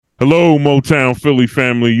Hello, Motown Philly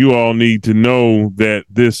family. You all need to know that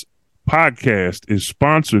this podcast is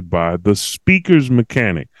sponsored by The Speaker's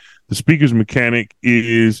Mechanic. The Speaker's Mechanic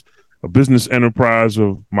is a business enterprise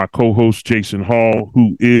of my co-host, Jason Hall,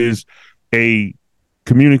 who is a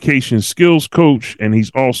communication skills coach, and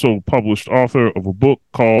he's also published author of a book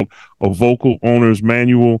called A Vocal Owner's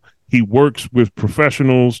Manual. He works with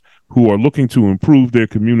professionals who are looking to improve their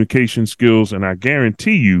communication skills, and I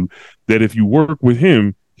guarantee you that if you work with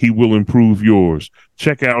him, he will improve yours.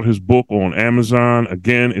 Check out his book on Amazon.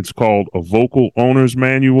 Again, it's called A Vocal Owner's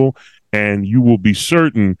Manual, and you will be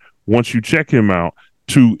certain once you check him out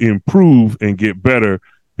to improve and get better,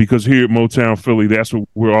 because here at Motown Philly, that's what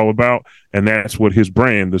we're all about, and that's what his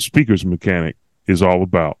brand, The Speaker's Mechanic, is all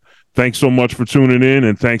about. Thanks so much for tuning in,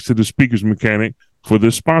 and thanks to The Speaker's Mechanic for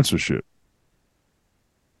this sponsorship.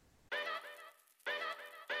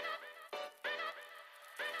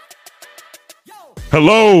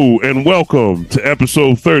 Hello and welcome to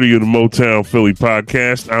episode 30 of the Motown Philly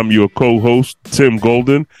podcast. I'm your co-host, Tim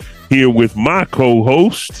Golden, here with my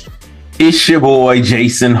co-host. It's your boy,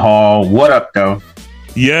 Jason Hall. What up, though?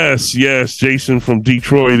 Yes. Jason from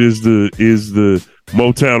Detroit is the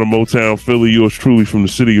Motown of Motown Philly. Yours truly from the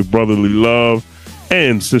city of brotherly love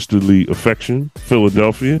and sisterly affection,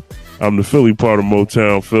 Philadelphia. I'm the Philly part of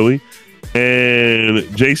Motown Philly. And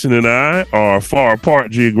Jason and I are far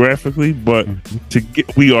apart geographically, but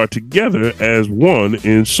we are together as one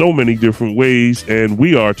in so many different ways. And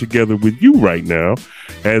we are together with you right now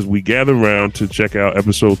as we gather around to check out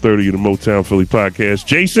episode 30 of the Motown Philly podcast.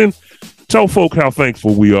 Jason, tell folk how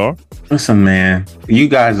thankful we are. Listen, man, you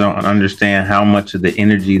guys don't understand how much of the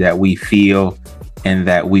energy that we feel and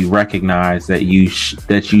that we recognize that you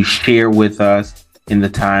share with us in the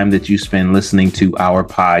time that you spend listening to our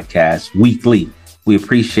podcast weekly. We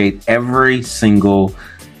appreciate every single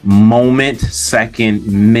moment, second,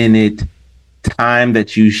 minute, time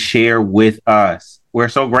that you share with us. We're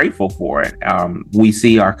so grateful for it. We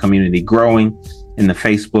see our community growing in the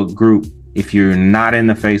Facebook group. If you're not in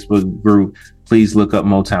the Facebook group, please look up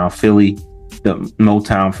Motown Philly, the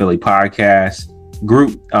Motown Philly podcast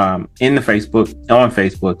group on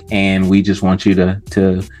Facebook, and we just want you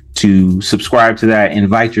to subscribe to that.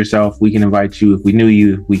 Invite yourself. We can invite you if we knew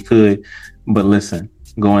you, we could. But listen,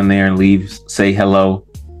 go in there and say hello.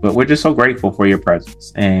 But we're just so grateful for your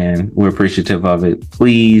presence, and we're appreciative of it.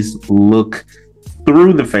 Please look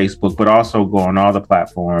through the Facebook, but also go on all the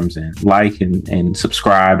platforms and like and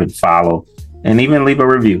subscribe and follow, and even leave a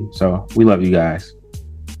review. So we love you guys.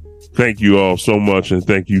 Thank you all so much, and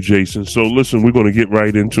thank you, Jason. So listen, we're going to get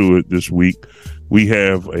right into it this week. We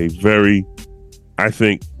have a very, I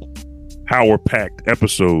think, power-packed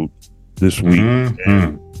episode this week.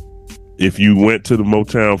 And if you went to the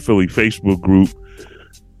Motown Philly Facebook group,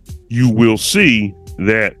 you will see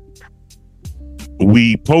that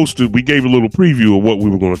we gave a little preview of what we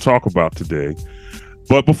were going to talk about today.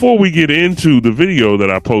 But before we get into the video that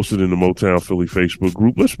I posted in the Motown Philly Facebook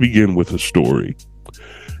group, let's begin with a story.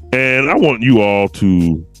 And I want you all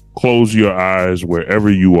to close your eyes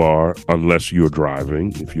wherever you are, unless you're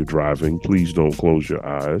driving. If you're driving, please don't close your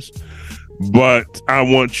eyes. But I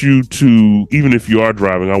want you to, even if you are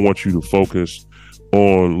driving, I want you to focus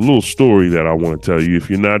on a little story that I want to tell you. If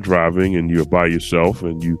you're not driving and you're by yourself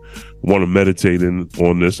and you want to meditate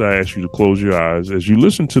on this, I ask you to close your eyes as you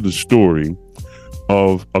listen to the story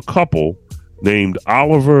of a couple named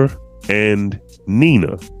Oliver and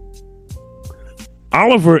Nina.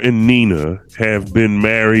 Oliver and Nina have been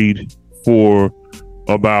married for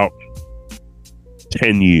about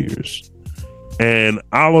 10 years. And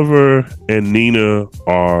Oliver and Nina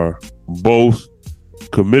are both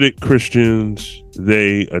committed Christians.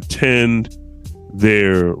 They attend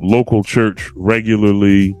their local church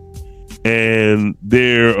regularly, and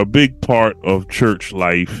they're a big part of church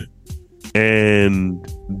life. And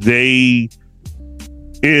they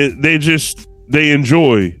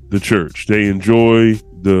enjoy the church. They enjoy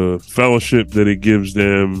the fellowship that it gives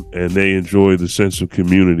them, and they enjoy the sense of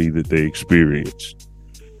community that they experience.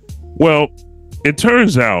 Well, it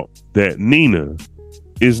turns out that Nina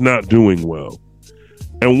is not doing well.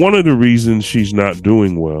 And one of the reasons she's not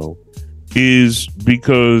doing well is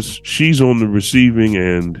because she's on the receiving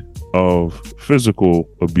end of physical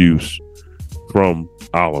abuse from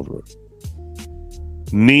Oliver.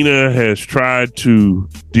 Nina has tried to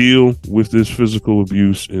deal with this physical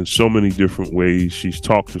abuse in so many different ways. She's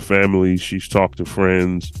talked to family, she's talked to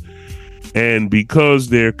friends, and because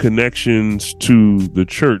their connections to the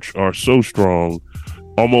church are so strong,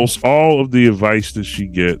 almost all of the advice that she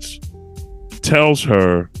gets tells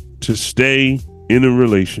her to stay in a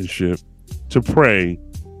relationship, to pray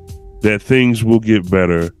that things will get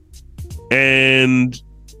better, And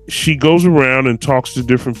she goes around and talks to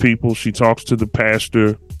different people. She talks to the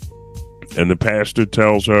pastor, and the pastor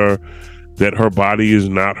tells her that her body is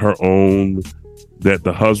not her own, that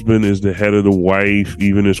the husband is the head of the wife,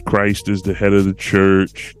 even as Christ is the head of the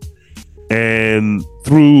church. And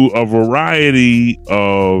through a variety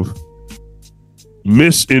of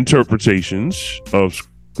misinterpretations of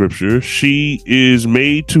scripture, she is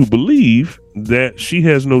made to believe that she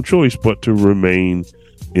has no choice but to remain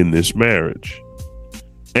in this marriage.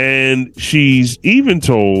 And she's even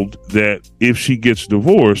told that if she gets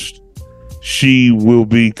divorced, she will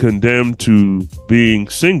be condemned to being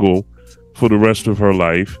single for the rest of her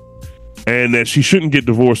life, and that she shouldn't get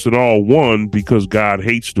divorced at all. One, because God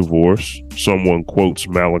hates divorce. Someone quotes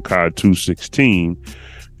Malachi 2:16.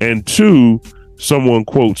 And two, someone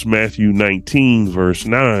quotes Matthew 19, verse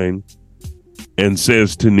 9, and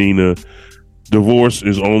says to Nina, divorce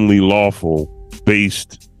is only lawful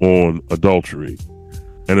based on adultery.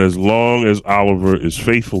 And as long as Oliver is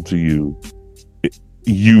faithful to you,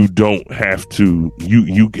 you don't have to,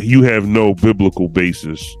 you have no biblical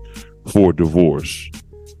basis for divorce,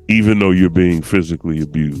 even though you're being physically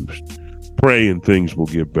abused. Pray and things will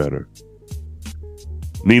get better.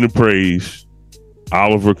 Nina prays.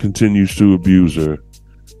 Oliver continues to abuse her.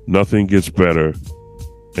 Nothing gets better.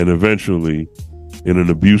 And eventually, in an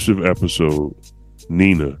abusive episode,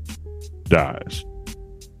 Nina dies.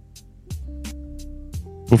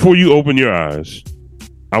 Before you open your eyes,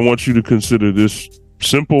 I want you to consider this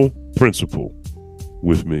simple principle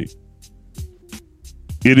with me.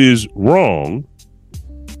 It is wrong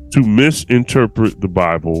to misinterpret the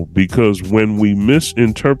Bible, because when we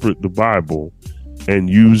misinterpret the Bible and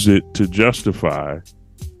use it to justify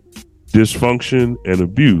dysfunction and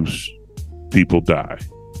abuse, people die.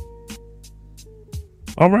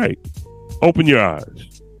 All right, open your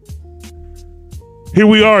eyes. Here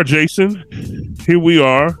we are, Jason. Here we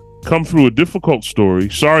are, come through a difficult story.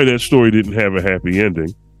 Sorry that story didn't have a happy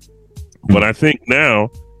ending, but I think now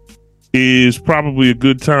is probably a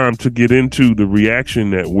good time to get into the reaction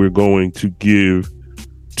that we're going to give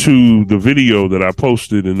to the video that I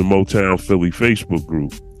posted in the Motown Philly Facebook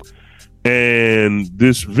group. And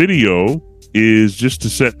this video is, just to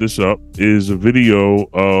set this up, is a video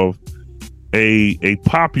of a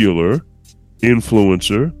popular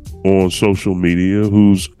influencer on social media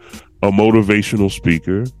who's a motivational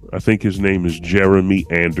speaker. I think his name is Jeremy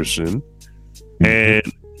Anderson. And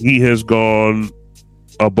he has gone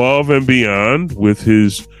above and beyond with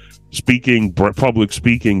his public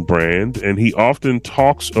speaking brand, and he often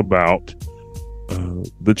talks about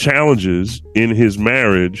the challenges in his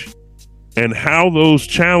marriage and how those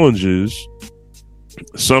challenges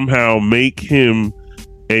somehow make him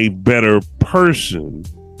a better person.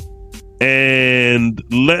 And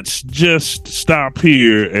let's just stop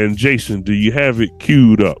here. And Jason, do you have it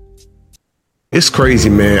queued up? It's crazy,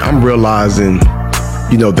 man. I'm realizing,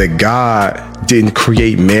 that God didn't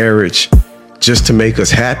create marriage just to make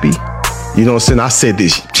us happy. You know what I'm saying? I said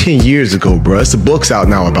this 10 years ago, bro. It's the book's out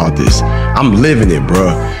now about this. I'm living it,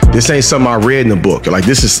 bro. This ain't something I read in a book. Like,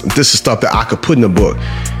 this is stuff that I could put in a book.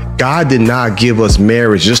 God did not give us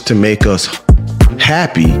marriage just to make us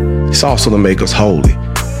happy. It's also to make us holy.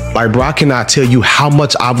 Like, bro, I cannot tell you how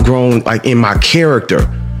much I've grown, like, in my character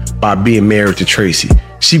by being married to Tracy.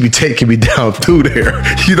 She be taking me down through there.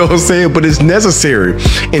 You know what I'm saying? But it's necessary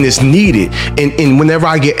and it's needed. And whenever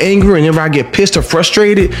I get angry, whenever I get pissed or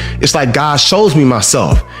frustrated, it's like God shows me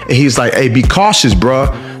myself. And he's like, hey, be cautious, bro.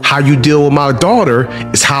 How you deal with my daughter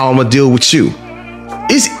is how I'm gonna deal with you.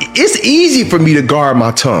 It's easy for me to guard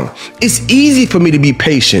my tongue. It's easy for me to be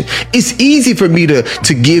patient. It's easy for me to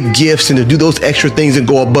give gifts and to do those extra things and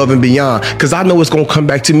go above and beyond, because I know it's going to come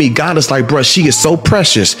back to me. God is like, bro, she is so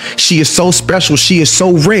precious. She is so special. She is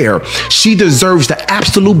so rare. She deserves the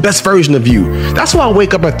absolute best version of you. That's why I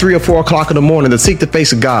wake up at 3 or 4 o'clock in the morning to seek the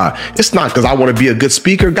face of God. It's not because I want to be a good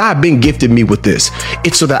speaker. God been gifted me with this.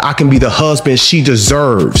 It's so that I can be the husband she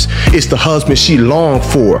deserves. It's the husband she longed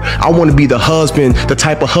for. I want to be the husband, the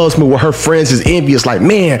type of husband where her friends is envious, like,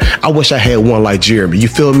 man, I wish I had one like Jeremy. You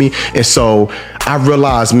feel me? And so I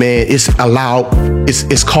realized, man,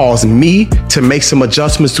 it's caused me to make some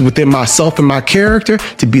adjustments within myself and my character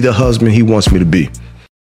to be the husband he wants me to be.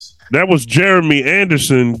 That was Jeremy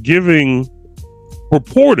Anderson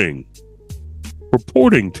purporting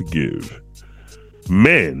to give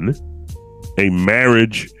men a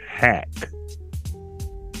marriage hack.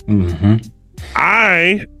 Mm-hmm.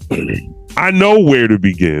 I know where to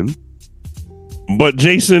begin, but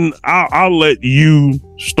Jason, I'll let you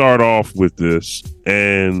start off with this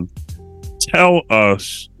and tell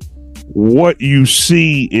us what you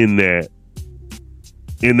see in that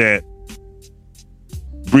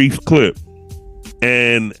brief clip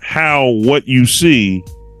and how what you see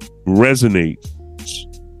resonates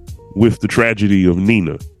with the tragedy of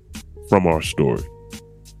Nina from our story.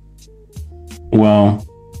 Well,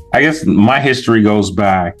 I guess my history goes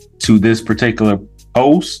back to this particular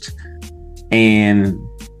post, and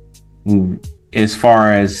as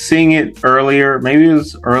far as seeing it earlier, maybe it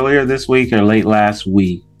was earlier this week or late last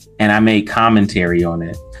week, and I made commentary on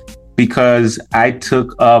it because I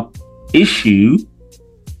took up issue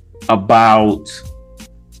about,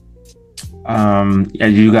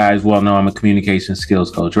 as you guys well know, I'm a communication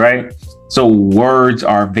skills coach, right? So words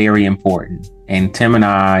are very important. And Tim and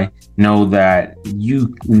I know that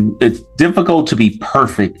it's difficult to be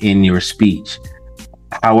perfect in your speech.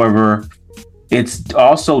 However, it's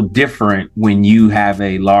also different when you have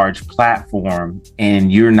a large platform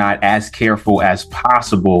and you're not as careful as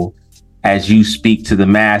possible as you speak to the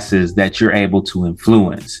masses that you're able to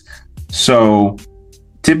influence. So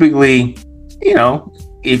typically, you know,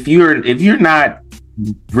 if you're not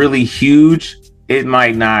really huge, it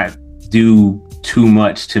might not do too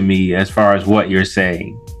much to me as far as what you're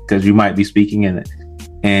saying, because you might be speaking in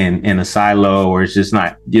a silo, or it's just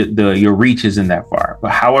not your reach isn't that far.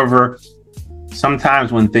 But however,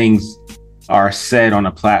 sometimes when things are said on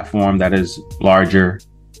a platform that is larger,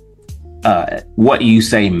 what you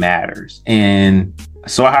say matters. And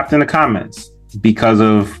so I hopped in the comments because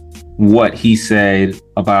of what he said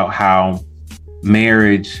about how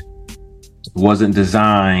marriage wasn't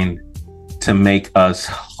designed to make us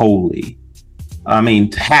holy. I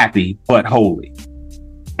mean, happy, but holy.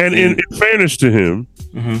 And in fairness to him,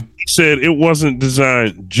 he said it wasn't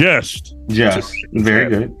designed just. Very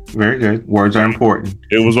good. Words are important.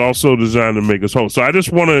 It was also designed to make us whole. So I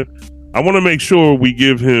just want to make sure we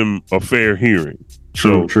give him a fair hearing.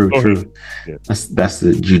 True. Yeah. That's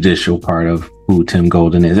the judicial part of who Tim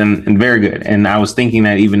Golden is, and very good. And I was thinking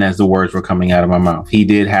that even as the words were coming out of my mouth, he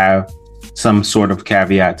did have some sort of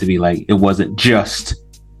caveat to be like, it wasn't just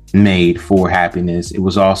made for happiness, it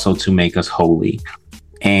was also to make us holy.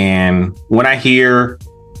 And when I hear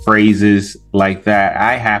phrases like that,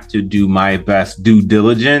 I have to do my best due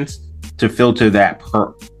diligence to filter that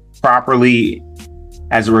properly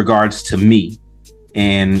as it regards to me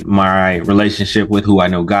and my relationship with who I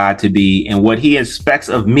know God to be and what he expects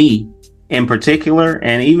of me in particular.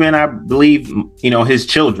 And even I believe, you know, his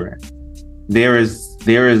children.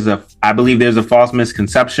 I believe there's a false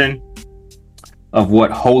misconception of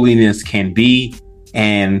what holiness can be.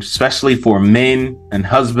 And especially for men and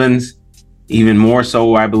husbands, even more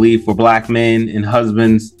so, I believe, for Black men and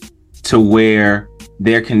husbands, to where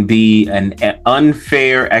there can be an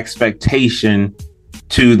unfair expectation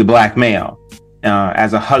to the Black male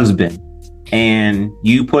as a husband. And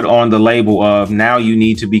you put on the label of now you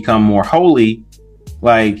need to become more holy,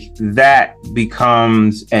 like that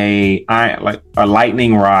becomes a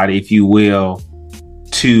lightning rod, if you will,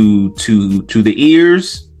 to the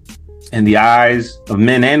ears and the eyes of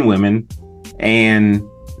men and women, and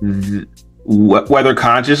whether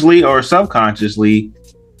consciously or subconsciously,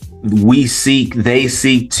 they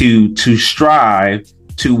seek to strive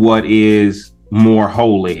to what is more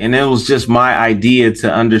holy. And it was just my idea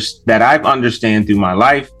that I've understand through my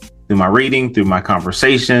life, through my reading, through my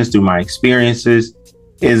conversations, through my experiences,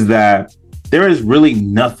 is that there is really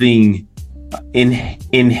nothing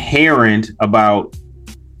inherent about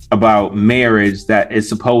marriage that is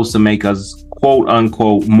supposed to make us quote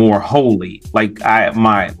unquote more holy. Like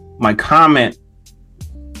my comment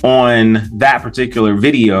on that particular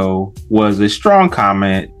video was a strong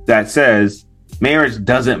comment that says marriage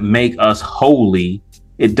doesn't make us holy.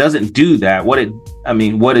 It doesn't do that. What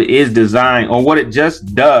it is designed, or what it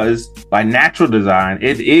just does by natural design,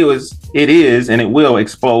 it is and it will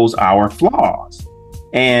expose our flaws.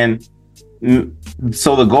 And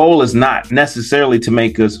so the goal is not necessarily to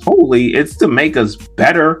make us holy, it's to make us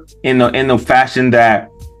better in the fashion that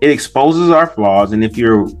it exposes our flaws. And if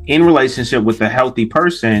you're in relationship with a healthy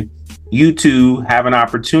person, you two have an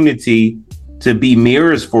opportunity to be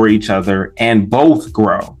mirrors for each other and both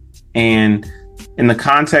grow. And in the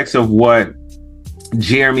context of what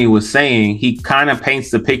Jeremy was saying, he kind of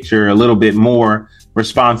paints the picture a little bit more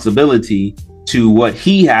responsibility to what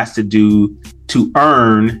he has to do to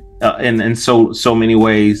earn in so many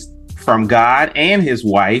ways from God and his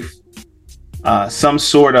wife, some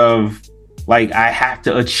sort of like, I have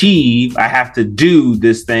to do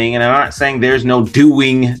this thing. And I'm not saying there's no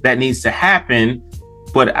doing that needs to happen,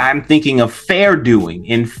 but I'm thinking of fair doing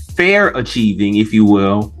and fair achieving, if you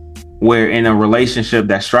will, where in a relationship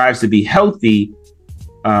that strives to be healthy,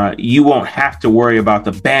 you won't have to worry about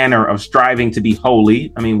the banner of striving to be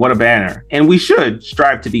holy. I mean, what a banner. And we should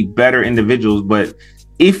strive to be better individuals, but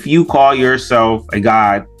if you call yourself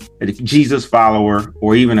a Jesus follower,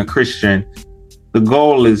 or even a Christian, the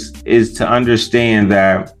goal is to understand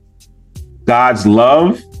that God's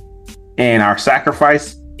love and our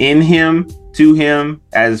sacrifice in him, to him,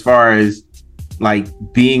 as far as like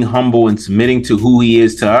being humble and submitting to who he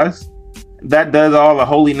is to us, that does all the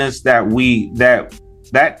holiness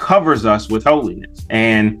that covers us with holiness.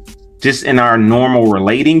 And just in our normal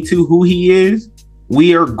relating to who he is,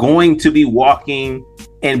 we are going to be walking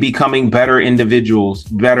and becoming better individuals,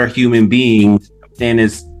 better human beings. And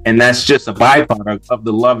that's just a byproduct of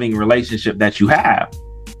the loving relationship that you have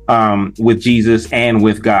with Jesus and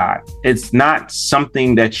with God. It's not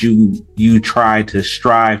something that you try to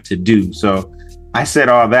strive to do. So I said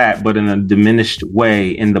all that, but in a diminished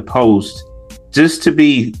way in the post, just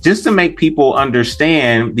to make people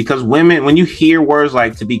understand, because women, when you hear words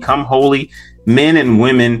like to become holy, men and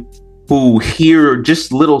women who hear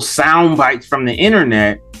just little sound bites from the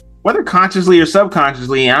internet, whether consciously or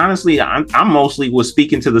subconsciously, and honestly, I'm mostly was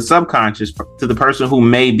speaking to the subconscious, to the person who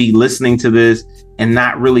may be listening to this and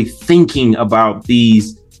not really thinking about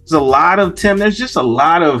these. There's just a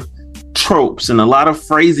lot of tropes and a lot of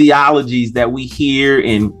phraseologies that we hear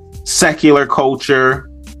in secular culture,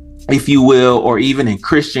 if you will, or even in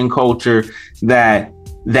Christian culture, that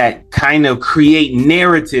kind of create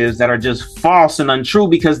narratives that are just false and untrue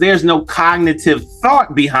because there's no cognitive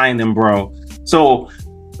thought behind them, bro. So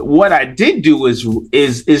what I did do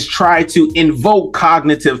is try to invoke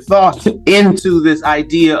cognitive thought into this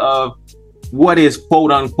idea of what is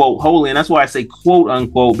quote unquote holy. And that's why I say quote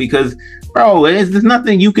unquote, because bro, there's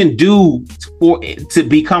nothing you can do to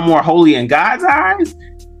become more holy in God's eyes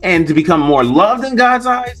and to become more loved in God's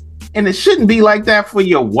eyes. And it shouldn't be like that for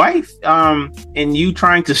your wife, and you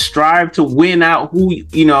trying to strive to win out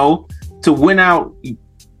to win out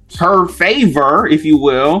her favor, if you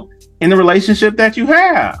will, in the relationship that you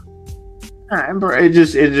have. It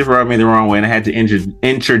just rubbed me the wrong way, and I had to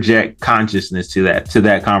interject consciousness to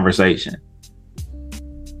that conversation.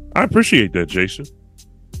 I appreciate that, Jason.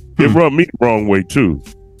 It rubbed me the wrong way too.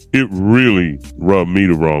 It really rubbed me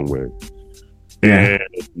the wrong way. Yeah. And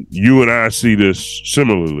you and I see this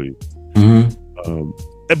similarly. Mm-hmm.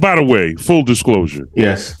 And by the way, full disclosure.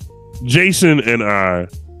 Yes. Jason and I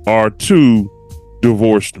are two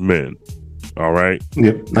divorced men. All right.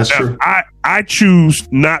 Yep, that's true. I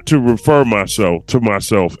choose not to refer to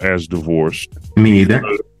myself as divorced. Me neither.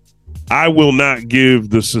 I will not give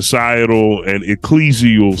the societal and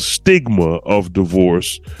ecclesial stigma of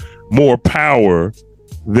divorce more power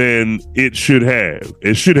than it should have.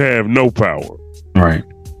 It should have no power. Right.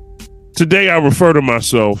 Today, I refer to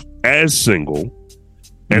myself as single,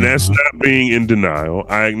 and that's not being in denial.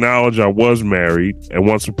 I acknowledge I was married at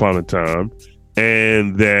once upon a time,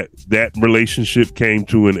 and that relationship came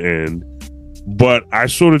to an end. But I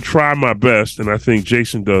sort of try my best, and I think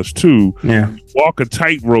Jason does too, walk a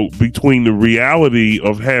tightrope between the reality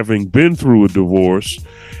of having been through a divorce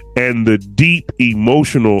and the deep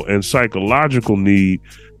emotional and psychological need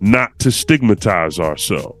not to stigmatize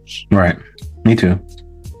ourselves. Right. Me too.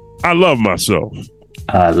 I love myself.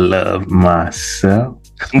 I love myself.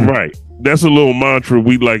 Right. That's a little mantra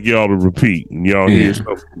we'd like y'all to repeat, and y'all hear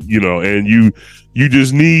stuff, and you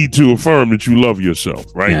just need to affirm that you love yourself,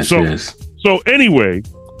 right? Yes, So anyway,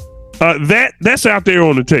 that's out there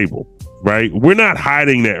on the table, right? We're not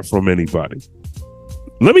hiding that from anybody.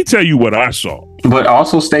 Let me tell you what I saw. But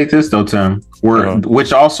also state this though, Tim,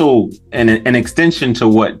 which also an extension to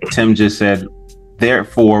what Tim just said.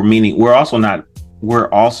 Therefore, meaning we're also not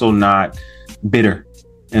bitter,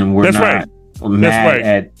 and we're not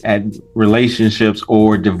mad at relationships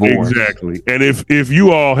or divorce. Exactly. And if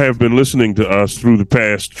you all have been listening to us through the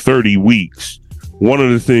past 30 weeks, one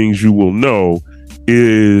of the things you will know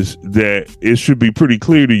is that it should be pretty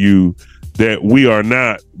clear to you that we are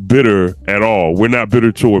not bitter at all. We're not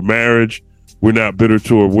bitter toward marriage. We're not bitter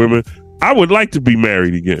toward women. I would like to be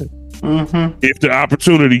married again if the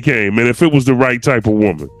opportunity came, and if it was the right type of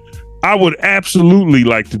woman. I would absolutely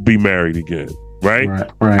like to be married again. Right.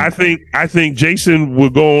 I think Jason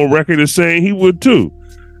would go on record as saying he would too.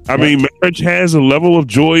 I mean, marriage has a level of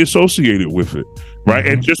joy associated with it. Right.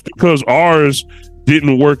 And just because ours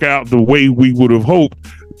didn't work out the way we would have hoped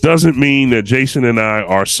doesn't mean that Jason and I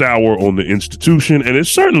are sour on the institution. And it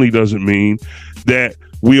certainly doesn't mean that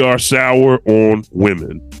we are sour on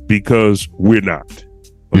women, because we're not.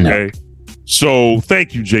 Okay. No. So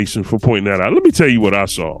thank you, Jason, for pointing that out. Let me tell you what I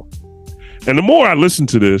saw. And the more I listen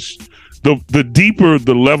to this, the deeper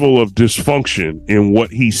the level of dysfunction in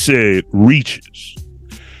what he said reaches.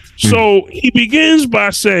 So he begins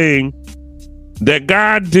by saying that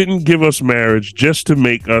God didn't give us marriage just to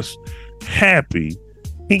make us happy.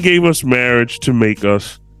 He gave us marriage to make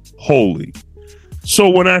us holy. So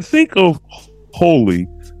when I think of holy,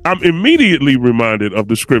 I'm immediately reminded of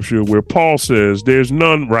the scripture where Paul says there's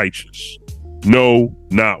none righteous. No,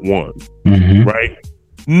 not one. Right?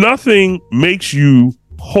 Nothing makes you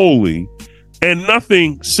holy and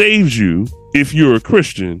nothing saves you if you're a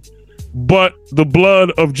Christian but the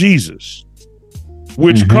blood of Jesus,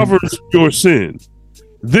 which covers your sin.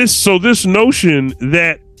 This notion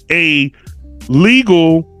that a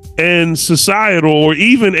legal and societal or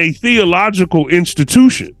even a theological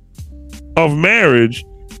institution of marriage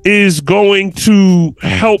is going to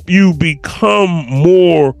help you become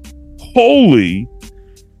more holy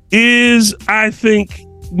is, I think,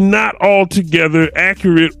 not altogether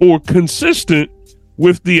accurate or consistent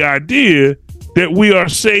with the idea that we are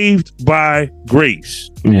saved by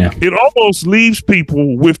grace. Yeah. It almost leaves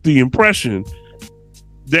people with the impression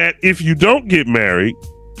that if you don't get married,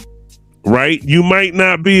 right, you might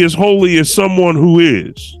not be as holy as someone who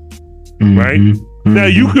is, right? Now,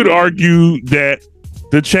 you could argue that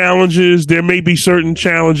there may be certain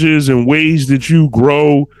challenges and ways that you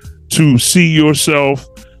grow to see yourself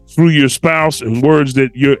through your spouse and ways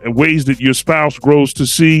that your spouse grows to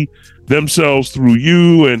see themselves through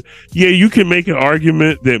you. And yeah, you can make an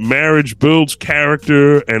argument that marriage builds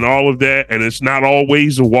character and all of that, and it's not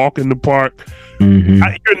always a walk in the park.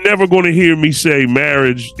 You're never going to hear me say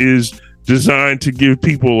marriage is designed to give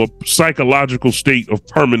people a psychological state of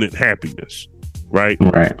permanent happiness, right?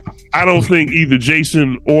 I don't think either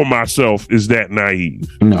Jason or myself is that naive.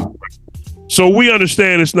 No. So we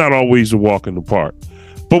understand it's not always a walk in the park,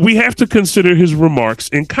 but we have to consider his remarks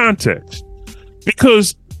in context,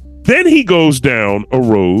 because then he goes down a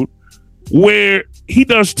road where he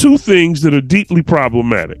does two things that are deeply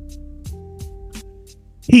problematic.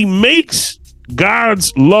 He makes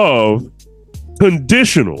God's love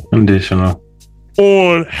conditional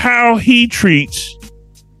on how he treats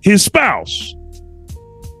his spouse.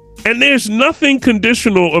 And there's nothing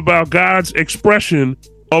conditional about God's expression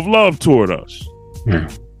of love toward us.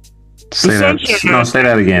 Say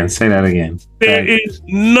that again. There is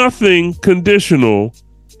nothing conditional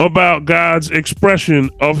about God's expression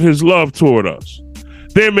of his love toward us.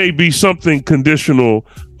 There may be something conditional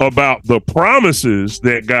about the promises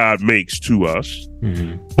that God makes to us,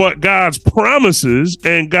 but God's promises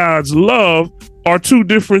and God's love are two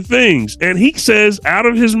different things. And he says out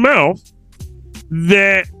of his mouth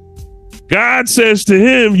that God says to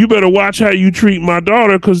him, you better watch how you treat my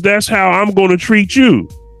daughter, because that's how I'm going to treat you.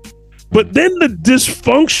 But then the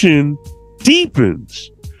dysfunction deepens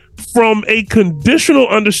from a conditional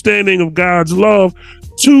understanding of God's love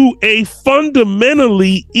to a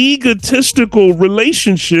fundamentally egotistical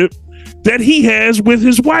relationship that he has with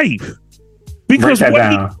his wife. Because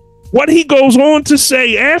what he goes on to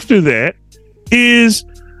say after that is,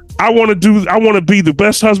 I want to be the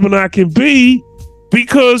best husband I can be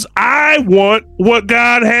because I want what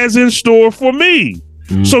God has in store for me.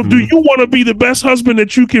 So do you want to be the best husband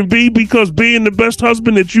that you can be because being the best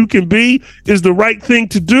husband that you can be is the right thing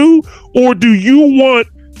to do? Or do you want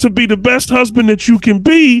to be the best husband that you can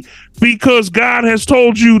be because God has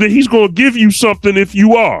told you that he's going to give you something if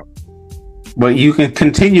you are? But you can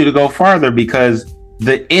continue to go farther, because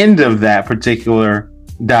the end of that particular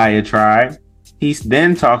diatribe, he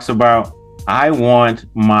then talks about, I want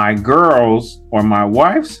my girls or my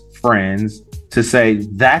wife's friends to say,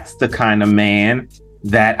 that's the kind of man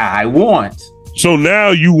that I want. So now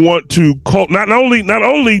you want to call, not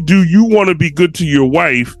only do you want to be good to your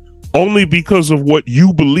wife only because of what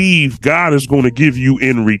you believe God is going to give you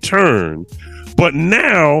in return, but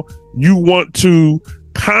now you want to,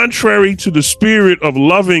 contrary to the spirit of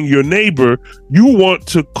loving your neighbor, you want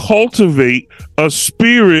to cultivate a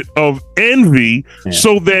spirit of envy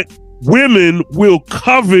so that women will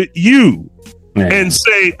covet you and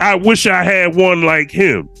say, I wish I had one like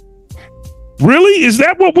him. Really? Is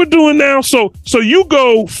that what we're doing now? So you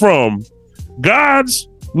go from God's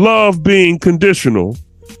love being conditional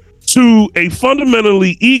to a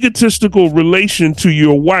fundamentally egotistical relation to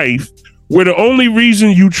your wife, where the only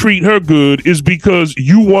reason you treat her good is because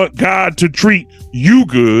you want God to treat you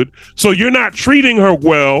good. So you're not treating her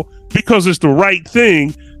well because it's the right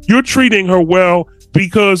thing. You're treating her well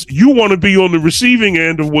because you want to be on the receiving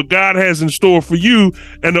end of what God has in store for you.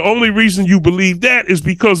 And the only reason you believe that is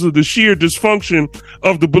because of the sheer dysfunction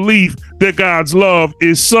of the belief that God's love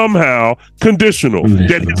is somehow conditional.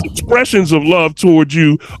 That his expressions of love towards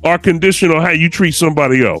you are conditional how you treat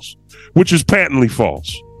somebody else, which is patently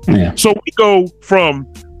false. So we go from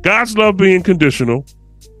God's love being conditional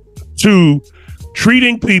to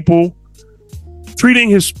treating him treating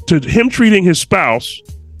his spouse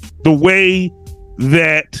the way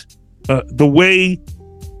that the way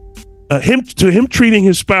him treating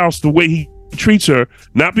his spouse the way he treats her,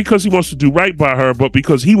 not because he wants to do right by her, but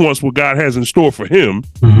because he wants what God has in store for him.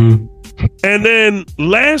 Mm-hmm. And then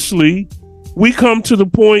lastly, we come to the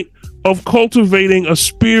point of cultivating a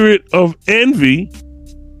spirit of envy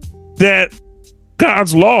that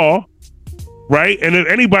God's law, right? And then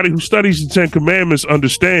anybody who studies the Ten Commandments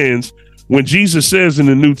understands when Jesus says in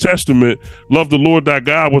the New Testament, love the Lord thy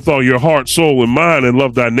God with all your heart, soul, and mind, and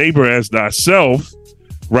love thy neighbor as thyself,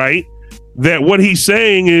 right? That what he's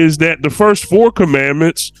saying is that the first 4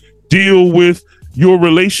 commandments deal with your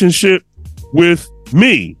relationship with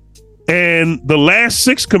me. And the last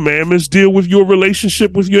 6 commandments deal with your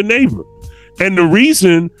relationship with your neighbor. And the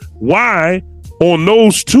reason why on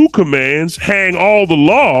those 2 commands hang all the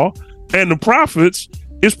law and the prophets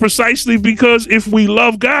is precisely because if we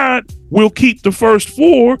love God, we'll keep the first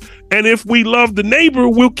 4. And if we love the neighbor,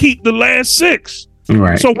 we'll keep the last 6.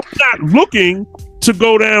 Right. So we're not looking to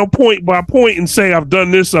go down point by point and say, I've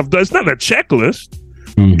done this, I've done. It's not a checklist.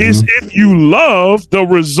 Mm-hmm. It's if you love, the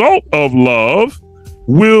result of love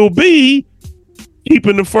will be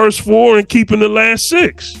keeping the first 4 and keeping the last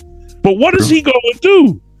 6. But what does he go and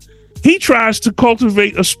do? He tries to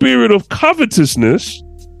cultivate a spirit of covetousness,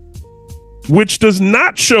 which does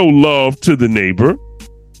not show love to the neighbor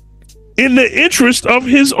in the interest of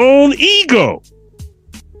his own ego.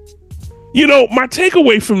 You know, my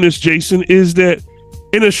takeaway from this, Jason, is that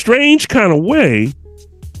in a strange kind of way,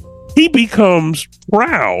 he becomes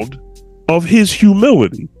proud of his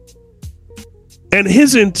humility. And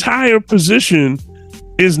his entire position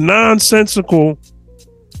is nonsensical,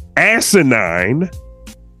 asinine,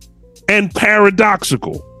 and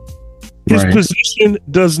paradoxical. His position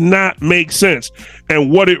does not make sense.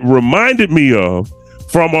 And what it reminded me of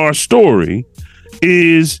from our story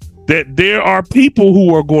is that there are people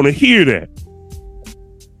who are going to hear that.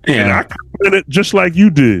 Yeah. And I commented just like you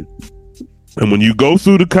did. And when you go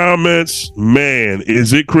through the comments, man,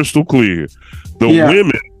 is it crystal clear. Wait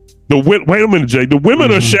a minute, Jay. The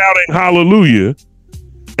women are shouting hallelujah.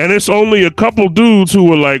 And it's only a couple dudes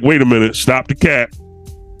who are like, wait a minute, stop the cap.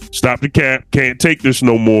 Stop the cap. Can't take this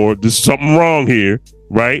no more. There's something wrong here,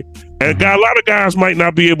 right? And a lot of guys might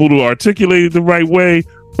not be able to articulate it the right way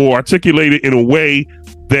or articulate it in a way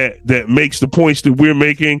that makes the points that we're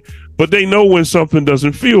making, but they know when something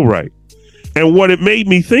doesn't feel right. And what it made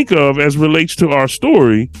me think of as relates to our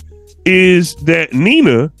story is that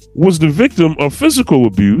Nina was the victim of physical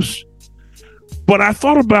abuse. But I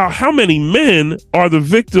thought about how many men are the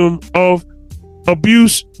victim of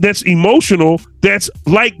abuse that's emotional, that's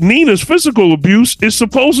like Nina's physical abuse is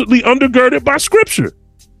supposedly undergirded by scripture.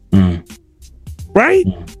 Right?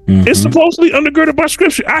 Mm-hmm. It's supposedly undergirded by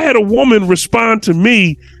scripture. I had a woman respond to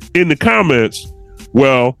me in the comments,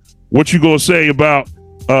 well, what you gonna say about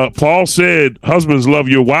Paul said, husbands, love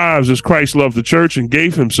your wives as Christ loved the church and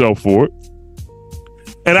gave himself for it.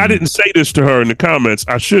 And I didn't say this to her in the comments.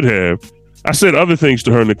 I should have. I said other things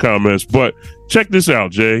to her in the comments, but check this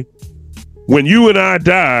out, Jay. When you and I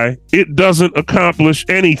die, it doesn't accomplish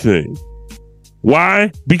anything.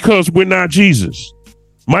 Why? Because we're not Jesus.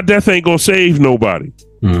 My death ain't gonna save nobody.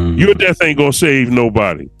 Your death ain't gonna save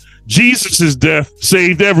nobody. Jesus's death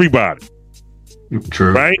saved everybody.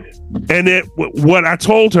 True. Right? And that what I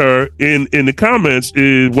told her in the comments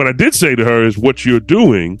is, what I did say to her is, what you're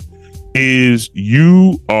doing is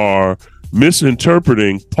you are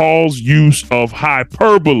misinterpreting Paul's use of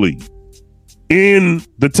hyperbole in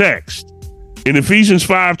the text. In Ephesians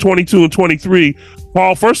 5:22 and 23,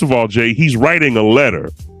 Paul, first of all, Jay, he's writing a letter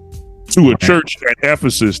to a church at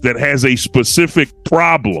Ephesus that has a specific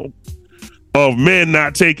problem of men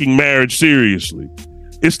not taking marriage seriously.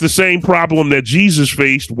 It's the same problem that Jesus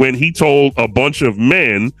faced when he told a bunch of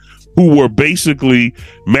men who were basically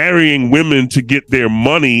marrying women to get their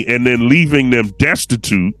money and then leaving them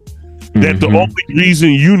destitute, that the only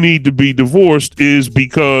reason you need to be divorced is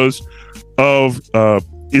because of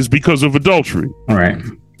adultery. Right.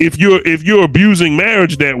 If you're abusing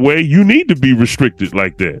marriage that way, you need to be restricted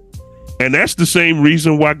like that. And that's the same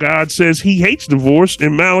reason why God says he hates divorce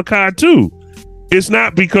in Malachi 2. It's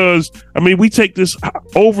not because, we take this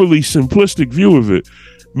overly simplistic view of it.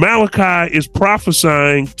 Malachi is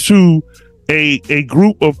prophesying to a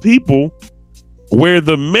group of people where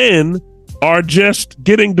the men are just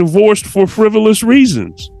getting divorced for frivolous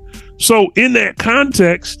reasons. So in that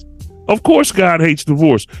context, of course, God hates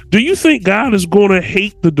divorce. Do you think God is going to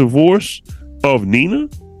hate the divorce of Nina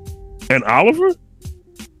and Oliver?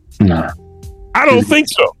 Nah. I don't think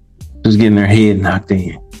so. Just getting their head knocked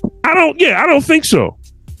in. I don't think so.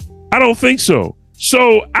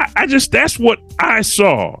 So I just, that's what I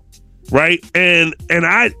saw. right? And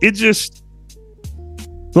it just,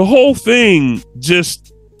 the whole thing,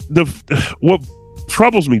 just what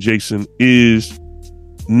troubles me, Jason, is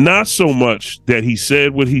not so much that he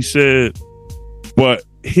said what he said, but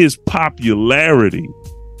his popularity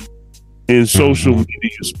in social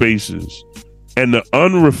media spaces and the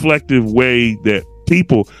unreflective way that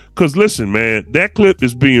people, because listen, man, that clip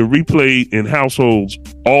is being replayed in households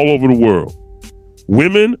all over the world.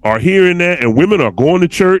 Women are hearing that, and women are going to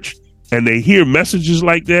church and they hear messages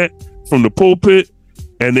like that from the pulpit,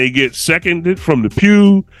 and they get seconded from the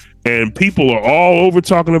pew, and people are all over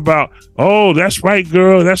talking about, oh, that's right,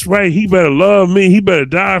 girl, that's right, he better love me, he better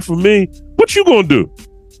die for me. What you gonna do?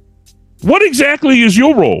 What exactly is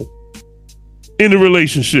your role in the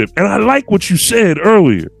relationship? And I like what you said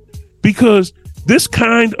earlier, because this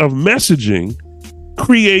kind of messaging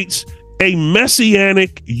creates a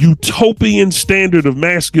messianic utopian standard of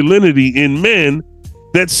masculinity in men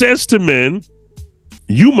that says to men,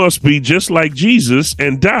 you must be just like Jesus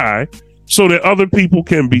and die so that other people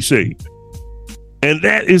can be saved. And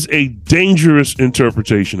that is a dangerous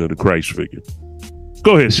interpretation of the Christ figure.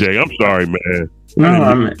 Go ahead, Jay. I'm sorry, man.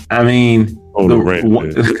 No, I mean,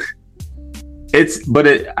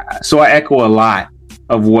 so I echo a lot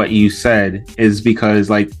of what you said, is because,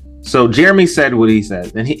 like, so Jeremy said what he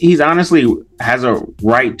said, and he's honestly has a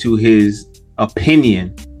right to his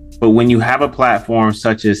opinion. But when you have a platform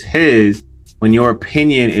such as his, when your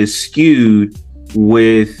opinion is skewed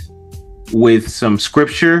with some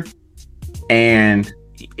scripture and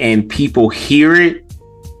people hear it,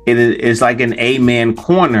 it is like an amen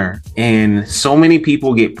corner, and so many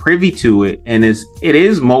people get privy to it, and it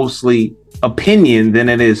is mostly opinion than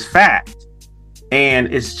it is fact,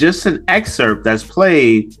 and it's just an excerpt that's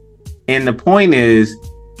played. And the point is,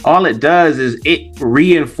 all it does is it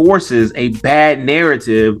reinforces a bad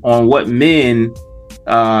narrative on what men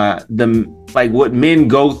what men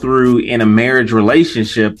go through in a marriage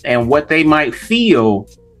relationship, and what they might feel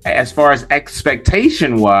as far as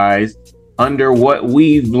expectation wise under what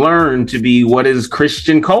we've learned to be what is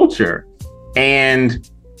Christian culture. And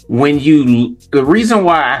the reason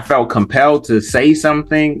why I felt compelled to say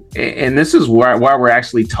something, and this is why we're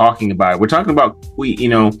actually talking about it. We're talking about,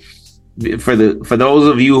 for those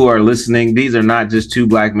of you who are listening, these are not just two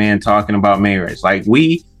black men talking about marriage. Like,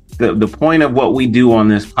 the point of what we do on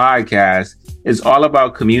this podcast is all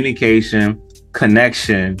about communication,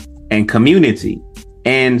 connection, and community.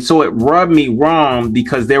 And so it rubbed me wrong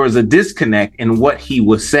because there was a disconnect in what he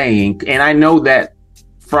was saying. And I know that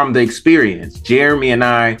from the experience. Jeremy and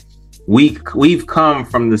I, we've come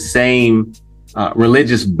from the same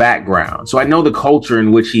religious background. So I know the culture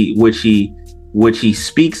in which he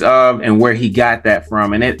speaks of and where he got that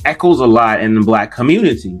from. And it echoes a lot in the Black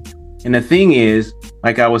community. And the thing is,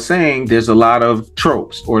 like I was saying, there's a lot of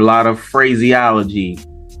tropes or a lot of phraseology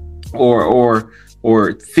or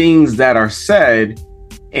things that are said,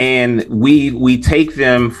 and we take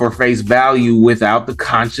them for face value without the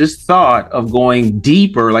conscious thought of going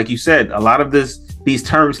deeper. Like you said, a lot of these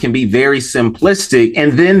terms can be very simplistic,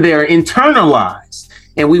 and then they're internalized.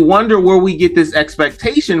 And we wonder where we get this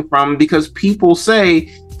expectation from, because people say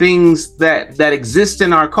things that exist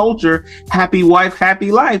in our culture. Happy wife,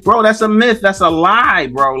 happy life. Bro, that's a myth. That's a lie,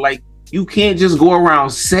 bro. Like, you can't just go around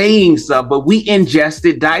saying stuff, but we ingest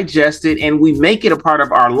it, digest it, and we make it a part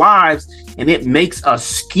of our lives, and it makes us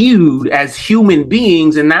skewed as human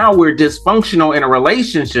beings. And now we're dysfunctional in a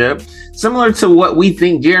relationship, similar to what we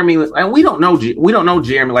think Jeremy, and we don't know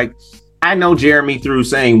Jeremy. Like, I know Jeremy through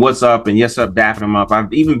saying what's up and yes up, dapping him up.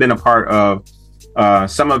 I've even been a part of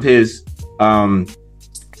some of his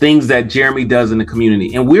things that Jeremy does in the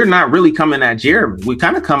community. And we're not really coming at Jeremy. We're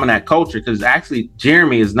kind of coming at culture, because actually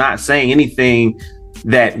Jeremy is not saying anything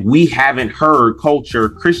that we haven't heard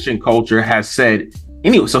Christian culture has said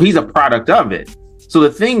anyway. So he's a product of it. So the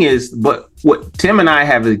thing is, but what Tim and I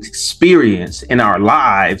have experienced in our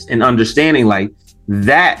lives and understanding, like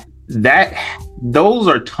that those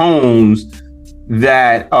are tones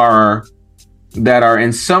that are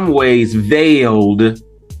in some ways veiled,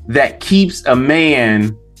 that keeps a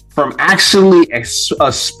man from actually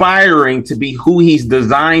aspiring to be who he's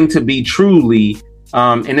designed to be truly,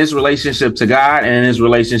 in his relationship to God and in his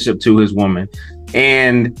relationship to his woman.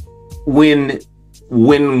 And when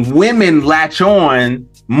women latch on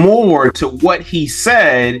more to what he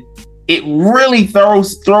said, it really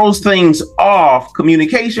throws things off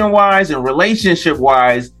communication wise and relationship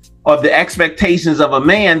wise of the expectations of a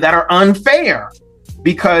man that are unfair,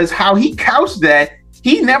 because how he couched that,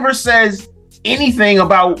 he never says anything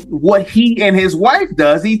about what he and his wife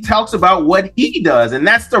does. He talks about what he does, and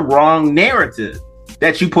that's the wrong narrative.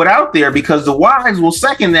 that you put out there, because the wives will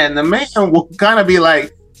second that, and the man will kind of be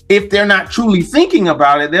like, if they're not truly thinking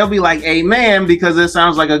about it, they'll be like, amen, because it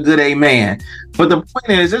sounds like a good amen. But the point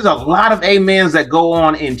is, there's a lot of amens that go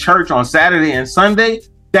on in church on Saturday and Sunday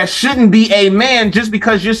that shouldn't be amen just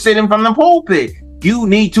because you're sitting from the pulpit. You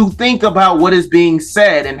need to think about what is being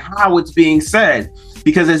said and how it's being said.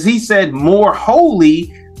 Because as he said, more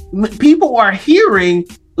holy, people are hearing,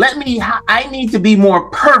 I need to be more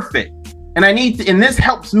perfect. And and this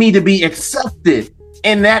helps me to be accepted.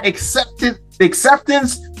 And that acceptance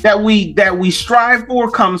that we strive for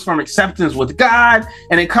comes from acceptance with God,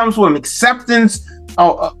 and it comes from acceptance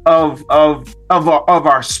of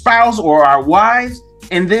our spouse or our wives.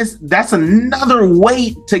 And that's another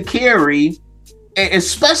weight to carry,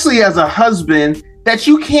 especially as a husband, that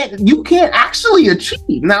you can't actually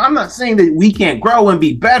achieve. Now, I'm not saying that we can't grow and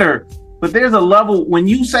be better, but there's a level when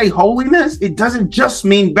you say holiness, it doesn't just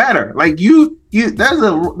mean better. Like there's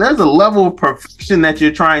a level of perfection that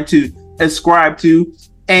you're trying to ascribe to,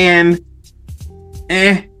 and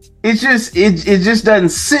it just doesn't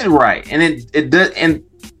sit right. And it does,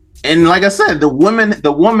 and like I said, the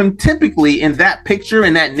woman typically in that picture,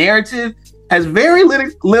 in that narrative, has very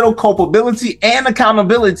little culpability and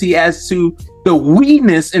accountability as to the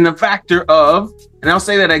we-ness in the factor of, and I'll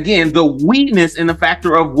say that again, the we-ness in the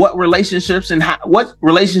factor of what relationships and what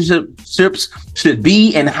relationships should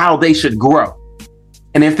be and how they should grow.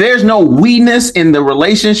 And if there's no we-ness in the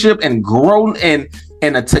relationship and growth and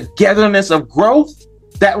a togetherness of growth,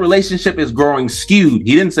 that relationship is growing skewed.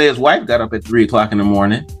 He didn't say his wife got up at 3:00 in the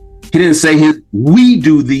morning. He didn't say we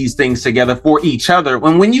do these things together for each other.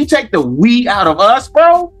 When you take the we out of us,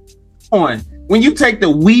 bro, when you take the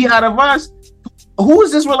we out of us, who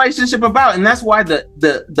is this relationship about? And that's why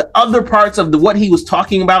the other parts of what he was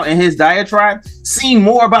talking about in his diatribe seem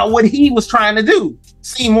more about what he was trying to do,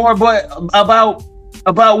 seem more about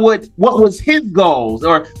what was his goals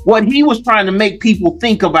or what he was trying to make people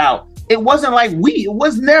think about. It wasn't like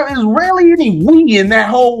there is rarely any we in that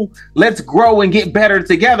whole let's grow and get better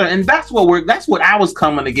together. And that's what I was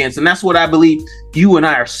coming against. And that's what I believe you and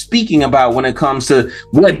I are speaking about when it comes to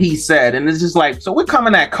what he said. And it's just like, so we're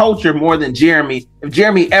coming at culture more than Jeremy. If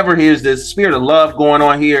Jeremy ever hears this spirit of love going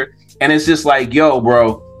on here, and it's just like, yo,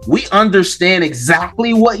 bro, we understand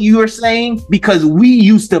exactly what you are saying because we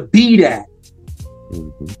used to be that.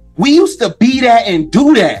 Mm-hmm. We used to be that and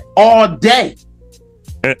do that all day.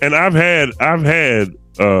 And I've had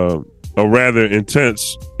a rather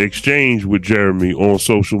intense exchange with Jeremy on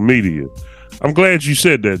social media. I'm glad you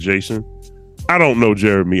said that, Jason. I don't know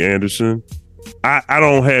Jeremy Anderson. I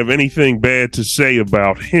don't have anything bad to say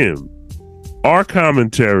about him. Our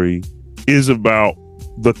commentary is about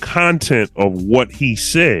the content of what he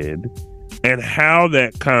said and how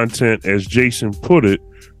that content, as Jason put it,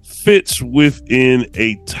 fits within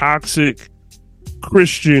a toxic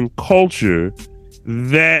Christian culture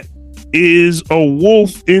that is a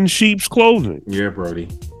wolf in sheep's clothing. Yeah, Brody.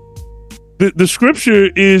 The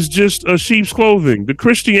scripture is just a sheep's clothing. The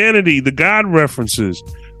Christianity, the God references,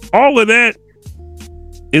 all of that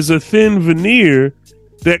is a thin veneer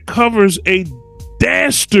that covers a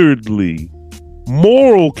dastardly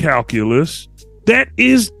moral calculus that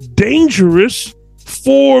is dangerous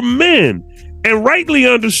for men. And rightly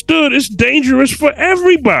understood, it's dangerous for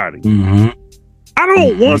everybody. Mm-hmm. I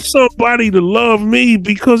don't want somebody to love me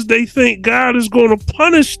because they think God is going to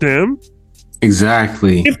punish them.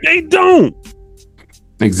 Exactly. If they don't.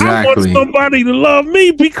 Exactly. I want somebody to love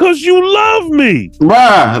me because you love me.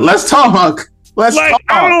 Bruh, let's talk. Let's talk.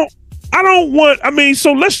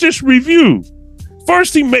 So let's just review.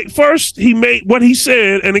 First he made what he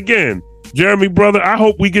said. And again, Jeremy, brother, I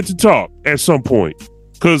hope we get to talk at some point.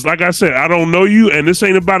 Because like I said, I don't know you and this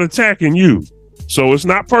ain't about attacking you. So it's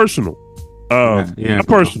not personal. Not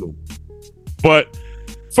personal. But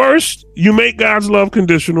first, you make God's love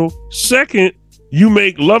conditional. Second, you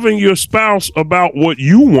make loving your spouse about what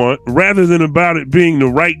you want rather than about it being the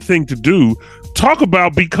right thing to do. Talk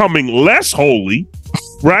about becoming less holy,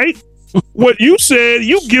 right? What you said,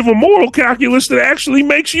 you give a moral calculus that actually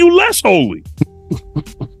makes you less holy.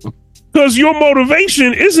 Because your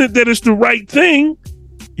motivation isn't that it's the right thing.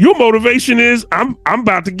 Your motivation is, I'm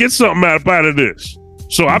about to get something out of this.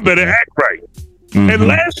 So I better act right. Mm-hmm. And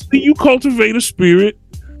lastly, you cultivate a spirit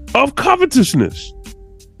of covetousness,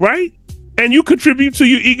 right? And you contribute to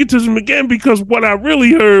your egotism again, because what I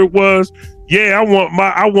really heard was, I want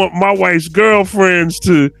my wife's girlfriends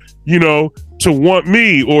to want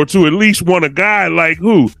me, or to at least want a guy like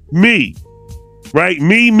who? Me. Right?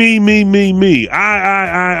 Me.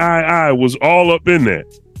 I was all up in that.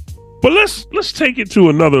 But let's take it to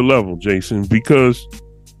another level, Jason, because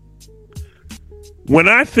when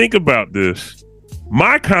I think about this,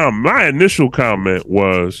 my initial comment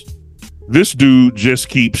was, this dude just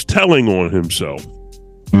keeps telling on himself.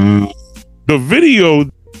 The video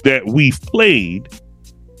that we've played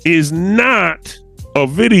is not a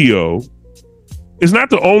video. It's not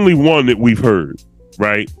the only one that we've heard,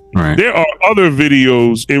 right? There are other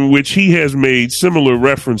videos in which he has made similar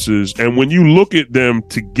references, and when you look at them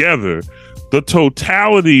together, the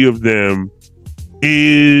totality of them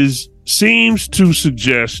seems to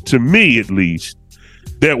suggest, to me at least,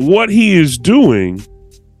 that what he is doing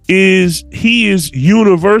is he is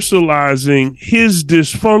universalizing his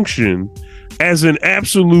dysfunction as an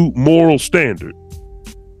absolute moral standard.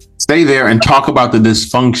 Stay there and talk about the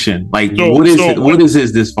dysfunction. Like, what is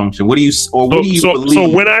his dysfunction? What do you believe?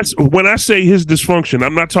 So when I say his dysfunction,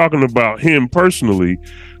 I'm not talking about him personally,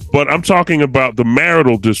 but I'm talking about the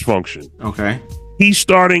marital dysfunction. Okay. He's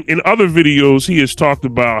starting in other videos. He has talked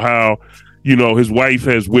about how, his wife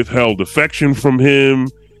has withheld affection from him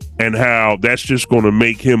and how that's just going to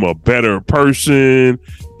make him a better person.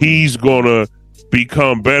 He's going to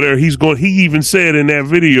become better. He even said in that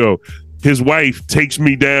video, his wife takes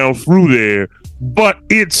me down through there, but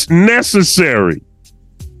it's necessary.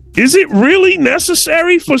 Is it really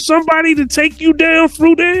necessary for somebody to take you down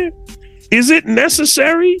through there? Is it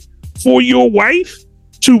necessary for your wife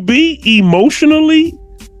to be emotionally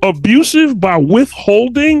abusive by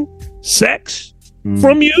withholding sex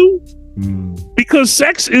from you? Because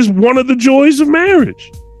sex is one of the joys of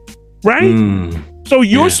marriage, right? So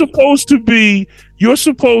you're supposed to be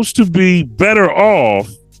better off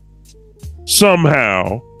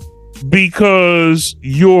somehow because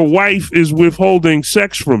your wife is withholding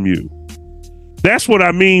sex from you. That's what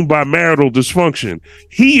I mean by marital dysfunction.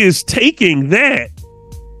 He is taking that,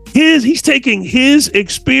 he's taking his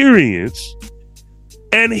experience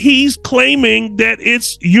and he's claiming that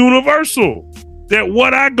it's universal, that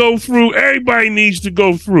what I go through, everybody needs to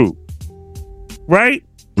go through. Right?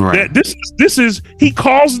 That this is he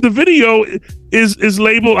calls the video is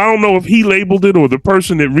labeled. I don't know if he labeled it or the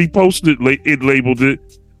person that reposted it labeled it.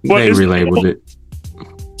 But they relabeled it.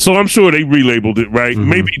 So I'm sure they relabeled it, right?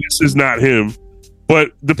 Maybe this is not him,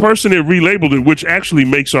 but the person that relabeled it, which actually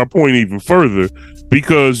makes our point even further,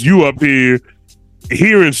 because you up here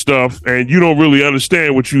hearing stuff and you don't really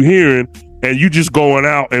understand what you're hearing, and you just going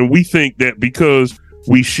out, and we think that because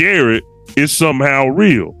we share it, it's somehow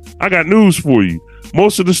real. I got news for you.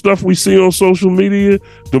 Most of the stuff we see on social media,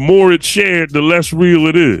 the more it's shared, the less real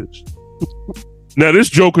it is. Now, this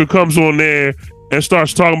joker comes on there and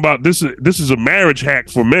starts talking about this is a marriage hack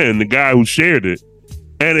for men, the guy who shared it.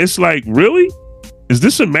 And it's like, really? Is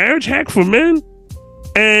this a marriage hack for men?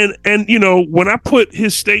 And when I put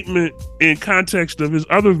his statement in context of his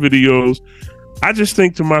other videos, I just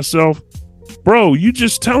think to myself, bro, you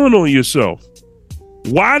just telling on yourself.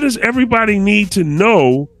 Why does everybody need to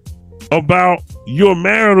know about your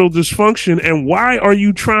marital dysfunction, and why are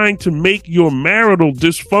you trying to make your marital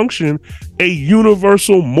dysfunction a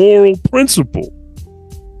universal moral principle?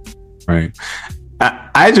 Right.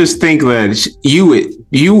 I just think that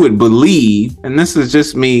you would believe, and this is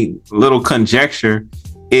just me, little conjecture,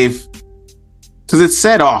 because it's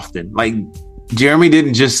said often, like Jeremy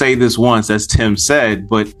didn't just say this once, as Tim said,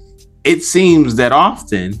 but it seems that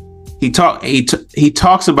often he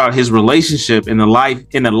talks about his relationship in the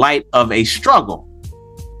light of a struggle.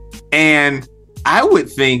 And I would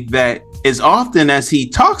think that as often as he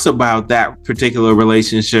talks about that particular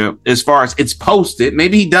relationship, as far as it's posted,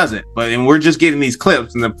 maybe he doesn't, and we're just getting these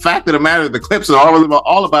clips. And the fact of the matter, the clips are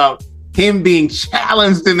all about him being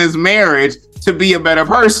challenged in his marriage to be a better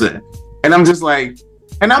person. And I'm just like,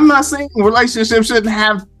 and I'm not saying relationships wouldn't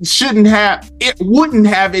have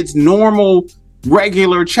its normal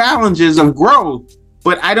regular challenges of growth,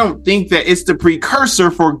 but I don't think that it's the precursor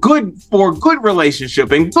for good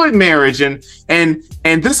relationship and good marriage, and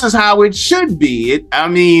this is how it should be.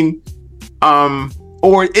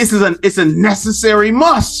 Or it's a necessary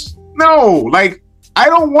must. No, like, I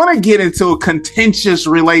don't want to get into a contentious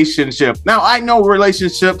relationship. Now, I know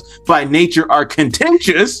relationships by nature are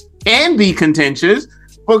contentious, can be contentious,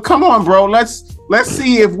 but come on, bro, let's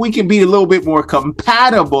see if we can be a little bit more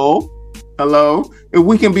compatible. If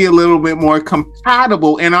we can be a little bit more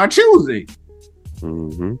compatible in our choosing.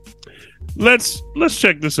 Mm-hmm. Let's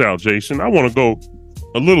check this out, Jason. I want to go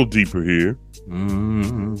a little deeper here.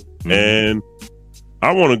 Mm-hmm. And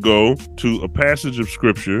I want to go to a passage of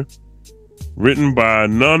scripture written by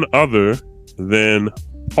none other than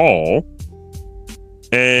Paul.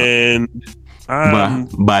 And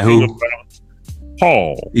by who?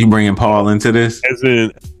 Paul. You bringing Paul into this?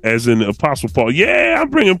 As in Apostle Paul. Yeah,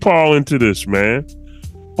 I'm bringing Paul into this, man.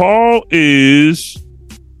 Paul is,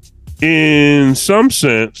 in some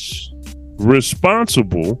sense,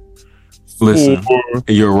 responsible. Listen,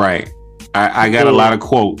 you're right. I got a lot of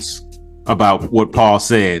quotes about what Paul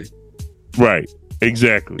said. Right,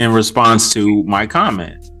 exactly. In response to my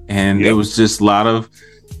comment. And it was just a lot of,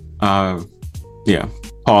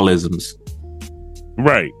 Paulisms.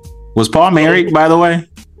 Right. Was Paul married, by the way?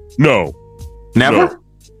 No. Never?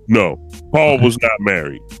 No. Paul was not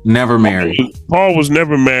married. Never married. Paul was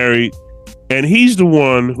never married. And he's the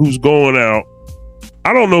one who's going out.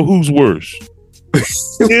 I don't know who's worse.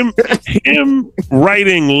 him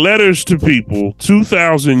writing letters to people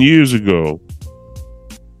 2,000 years ago,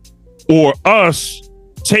 or us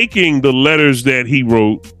taking the letters that he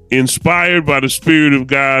wrote, inspired by the Spirit of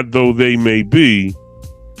God though they may be,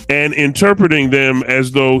 and interpreting them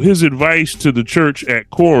as though his advice to the church at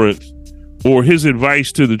Corinth or his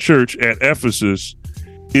advice to the church at Ephesus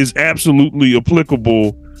is absolutely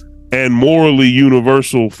applicable and morally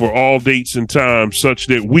universal for all dates and times, such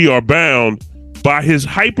that we are bound by his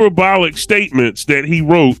hyperbolic statements that he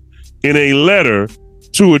wrote in a letter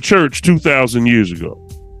to a church 2,000 years ago.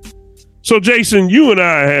 So, Jason, you and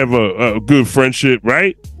I have a good friendship,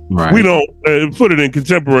 right? Right. We don't, put it in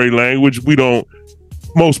contemporary language,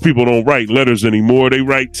 most people don't write letters anymore. They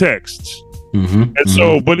write texts. Mm-hmm, and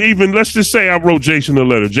so, but even, let's just say I wrote Jason a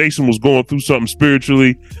letter. Jason was going through something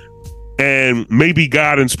spiritually, and maybe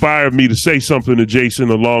God inspired me to say something to Jason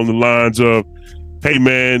along the lines of, hey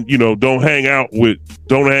man, don't hang out with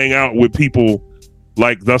people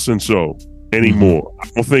like thus and so anymore. Mm-hmm. I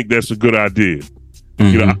don't think that's a good idea.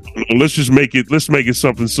 Mm-hmm. Let's make it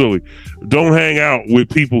something silly. Don't hang out with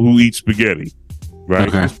people who eat spaghetti, right?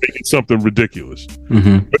 Okay. Let's make it something ridiculous.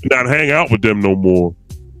 Mm-hmm. But not hang out with them no more.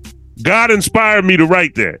 God inspired me to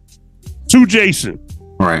write that to Jason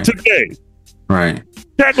today. Right.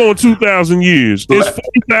 Back on 2,000 years. It's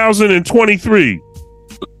 4,023.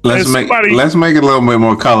 Let's make it a little bit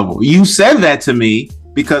more colorful. You said that to me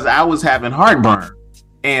because I was having heartburn,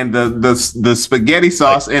 and the spaghetti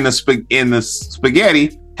sauce in the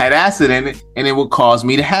spaghetti had acid in it, and it would cause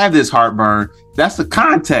me to have this heartburn. That's the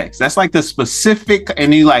context. That's like the specific.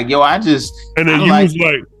 And you like, yo, and then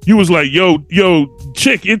you was like, yo,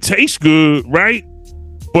 chick, it tastes good, right?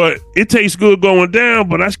 But it tastes good going down,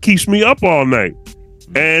 but that keeps me up all night.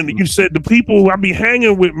 And you said the people I be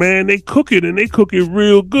hanging with, man, they cook it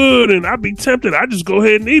real good, and I be tempted. I just go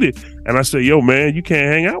ahead and eat it. And I say, yo, man, you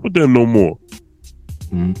can't hang out with them no more.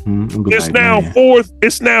 Mm-hmm. It's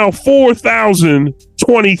now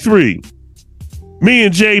 4,023. Me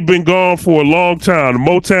and Jay been gone for a long time. The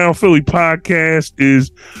Motown Philly podcast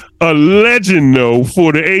is a legend, though,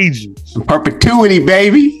 for the ages. Perpetuity,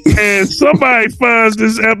 baby. And somebody finds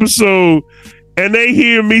this episode and they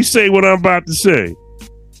hear me say what I'm about to say.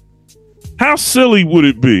 How silly would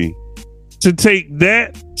it be to take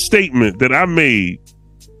that statement that I made,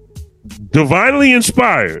 divinely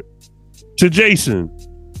inspired, to Jason,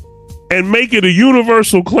 and make it a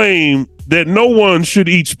universal claim that no one should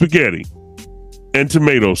eat spaghetti and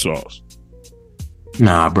tomato sauce?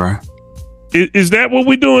 Nah, bro. Is that what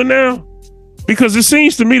we're doing now? Because it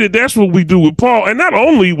seems to me that that's what we do with Paul. And not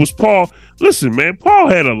only was Paul, listen, man, Paul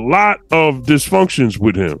had a lot of dysfunctions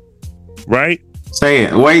with him, right? Say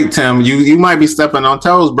it. Wait, Tim, you might be stepping on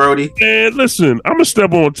toes, Brody. And listen, I'm going to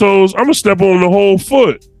step on toes. I'm going to step on the whole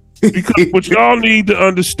foot. Because what y'all need to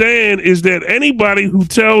understand is that anybody who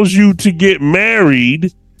tells you to get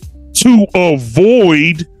married to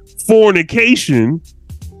avoid fornication.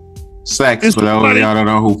 Sex, for those of y'all don't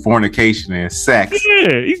know who fornication is. Sex.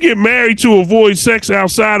 Yeah, you get married to avoid sex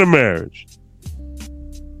outside of marriage.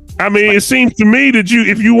 I mean, it seems to me that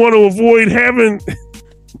if you want to avoid having...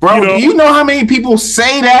 Bro, do you know how many people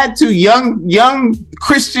say that to young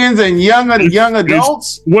Christians and young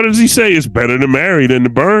adults? What does he say? It's better to marry than to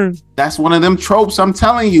burn. That's one of them tropes, I'm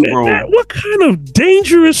telling you, bro. What kind of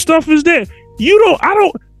dangerous stuff is that? Do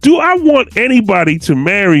I want anybody to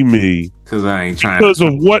marry me? Because I ain't trying. Because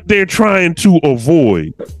of what they're trying to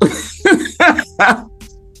avoid.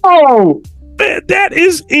 Oh, man, that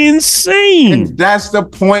is insane. And that's the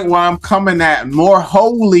point where I'm coming at more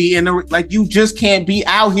holy, and like you just can't be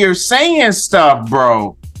out here saying stuff,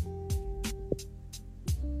 bro.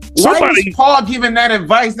 Why is Paul giving that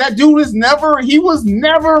advice? That dude was never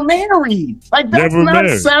married. Like, that's not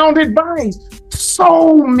sound advice.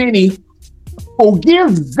 So many people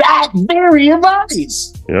give that very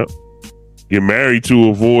advice. Yep. Get married to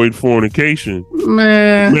avoid fornication.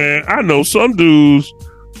 Man, I know some dudes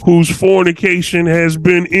whose fornication has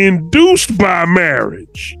been induced by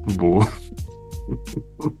marriage. Boy.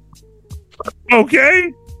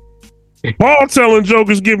 Okay? Paul telling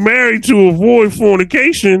jokers get married to avoid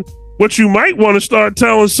fornication. What you might want to start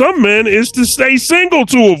telling some men is to stay single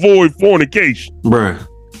to avoid fornication. Bruh.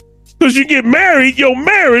 Because you get married, your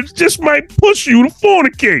marriage just might push you to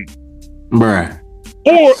fornicate. Bruh.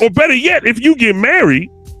 Or better yet, if you get married,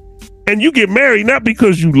 and you get married not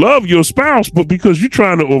because you love your spouse, but because you're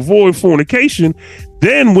trying to avoid fornication,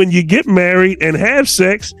 then when you get married and have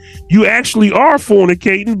sex, you actually are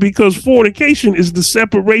fornicating, because fornication is the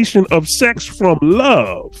separation of sex from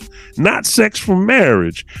love, not sex from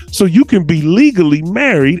marriage. So you can be legally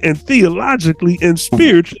married and theologically and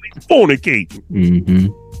spiritually fornicating.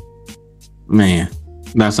 Mm-hmm. Man,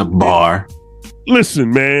 that's a bar. Listen,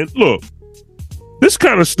 man, look, this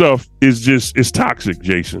kind of stuff is toxic,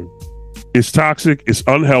 Jason. It's toxic. It's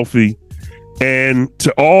unhealthy. And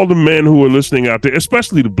to all the men who are listening out there,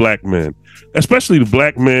 especially the black men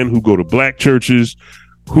who go to black churches,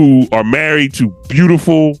 who are married to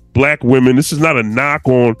beautiful black women. This is not a knock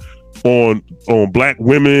on black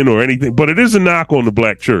women or anything, but it is a knock on the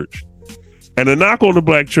black church. And the knock on the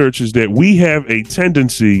black church is that we have a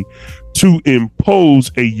tendency to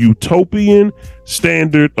impose a utopian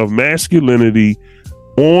standard of masculinity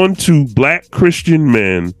onto black Christian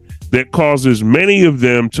men that causes many of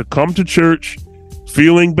them to come to church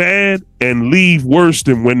feeling bad and leave worse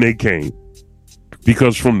than when they came.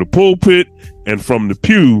 Because from the pulpit and from the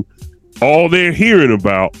pew, all they're hearing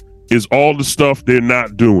about is all the stuff they're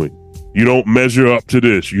not doing. You don't measure up to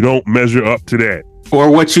this. You don't measure up to that. Or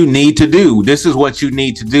what you need to do. This is what you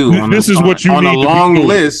need to do. On a long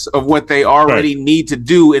list of what they already need to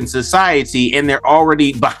do in society, and they're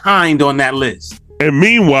already behind on that list. And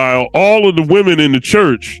meanwhile, all of the women in the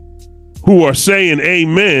church who are saying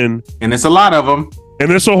amen, and it's a lot of them,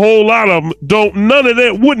 and it's a whole lot of them, none of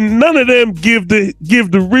them give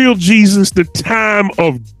the real Jesus the time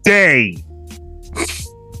of day.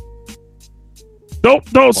 Don't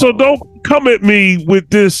come at me with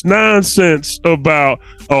this nonsense about,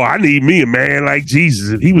 oh, I need me a man like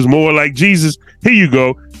Jesus. If he was more like Jesus, here you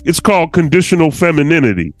go. It's called conditional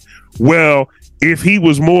femininity. Well, if he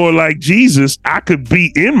was more like Jesus, I could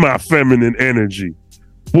be in my feminine energy.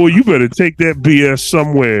 Boy, you better take that BS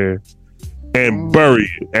somewhere and bury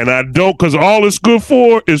it. And I don't, because all it's good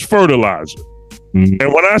for is fertilizer. Mm-hmm.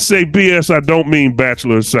 And when I say BS, I don't mean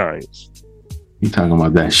Bachelor of Science. You're talking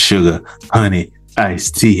about that sugar, honey,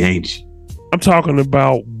 iced tea, ain't you? I'm talking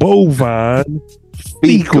about bovine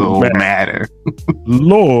fecal matter.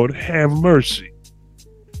 Lord have mercy.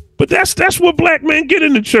 But that's what black men get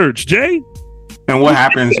in the church, Jay. And what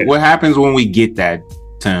happens? What happens when we get that,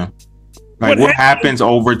 Tim? Like, what happens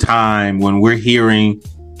over time when we're hearing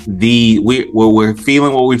we're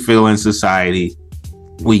feeling what we feel in society?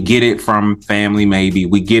 We get it from family, maybe.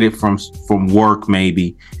 We get it from work,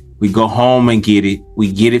 maybe. We go home and get it.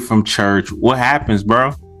 We get it from church. What happens,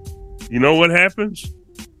 bro? You know what happens?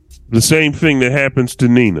 The same thing that happens to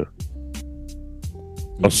Nina.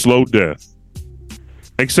 A slow death.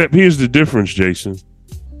 Except here's the difference, Jason.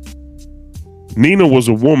 Nina was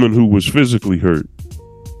a woman who was physically hurt.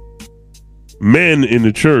 Men in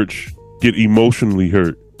the church get emotionally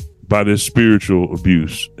hurt by this spiritual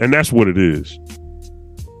abuse. And that's what it is.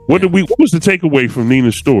 What was the takeaway from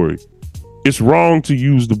Nina's story? It's wrong to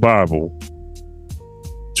use the Bible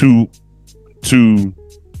to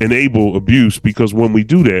enable abuse, because when we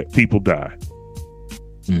do that, people die.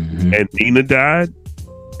 Mm-hmm. And Nina died,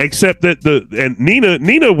 except that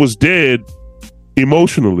Nina was dead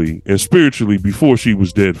emotionally and spiritually before she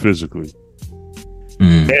was dead physically.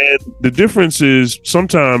 And the difference is,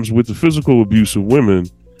 sometimes with the physical abuse of women,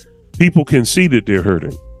 people can see that they're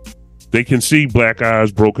hurting. They can see black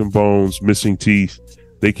eyes, broken bones, missing teeth.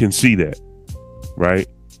 They can see that, right?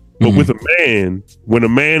 But with a man, when a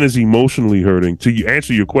man is emotionally hurting, to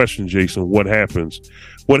answer your question, Jason, what happens?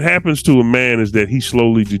 What happens to a man is that he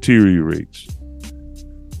slowly deteriorates.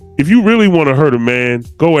 If you really want to hurt a man,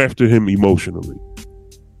 go after him emotionally.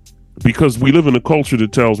 Because we live in a culture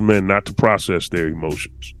that tells men not to process their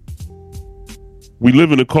emotions. We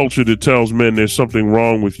live in a culture that tells men there's something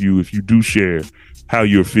wrong with you if you do share how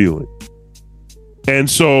you're feeling. And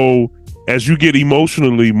so as you get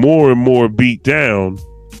emotionally more and more beat down,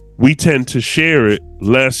 we tend to share it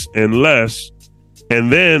less and less.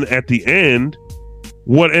 And then at the end,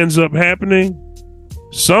 what ends up happening?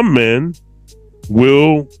 Some men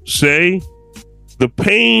will say the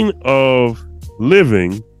pain of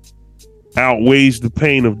living outweighs the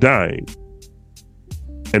pain of dying,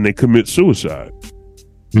 and they commit suicide.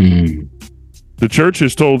 Mm-hmm. The church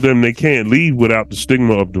has told them they can't leave without the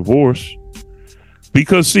stigma of divorce,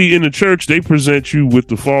 because see, in the church they present you with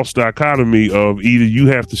the false dichotomy of either you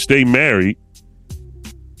have to stay married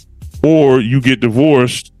or you get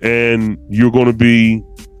divorced and you're going to be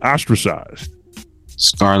ostracized.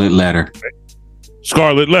 Scarlet letter.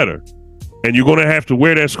 Scarlet letter. And you're going to have to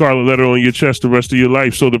wear that scarlet letter on your chest the rest of your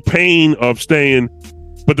life. So the pain of staying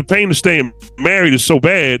married is so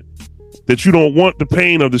bad that you don't want the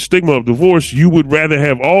pain of the stigma of divorce. You would rather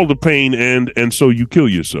have all the pain end, and so you kill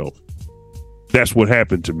yourself. That's what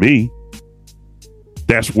happened to me.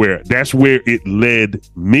 That's where it led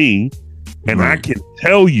me. And I can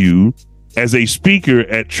tell you, as a speaker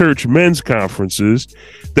at church men's conferences,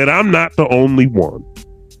 that I'm not the only one.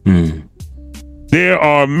 There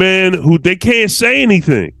are men who they can't say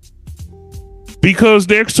anything because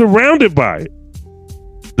they're surrounded by it.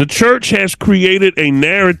 The church has created a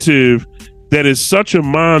narrative that is such a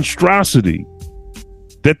monstrosity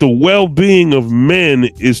that the well-being of men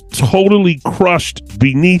is totally crushed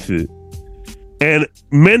beneath it. And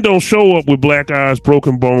men don't show up with black eyes,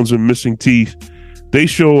 broken bones, and missing teeth. They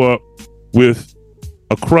show up with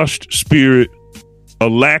a crushed spirit, a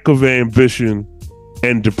lack of ambition,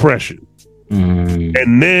 and depression.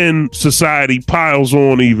 And then society piles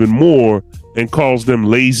on even more and calls them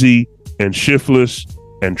lazy and shiftless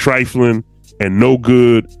and trifling and no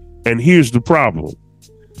good. And here's the problem.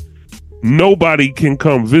 Nobody can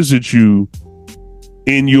come visit you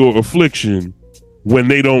in your affliction when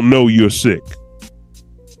they don't know you're sick.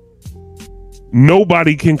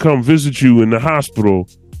 Nobody can come visit you in the hospital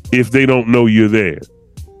if they don't know you're there.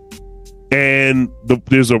 And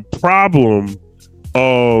there's a problem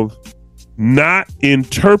of not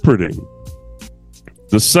interpreting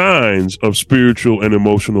the signs of spiritual and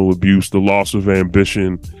emotional abuse, the loss of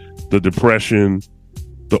ambition, the depression,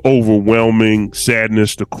 the overwhelming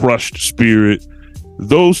sadness, the crushed spirit.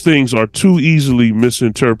 Those things are too easily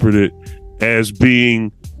misinterpreted as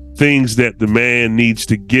being things that the man needs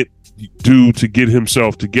to do to get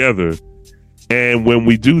himself together. And when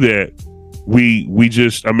we do that, we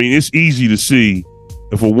just, I mean, it's easy to see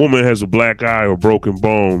if a woman has a black eye or broken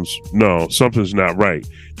bones, no, something's not right.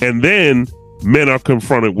 And then men are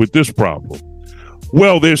confronted with this problem.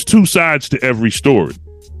 Well, there's two sides to every story.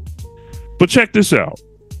 But check this out.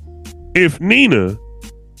 If Nina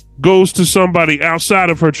goes to somebody outside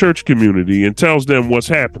of her church community and tells them what's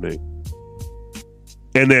happening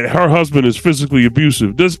and that her husband is physically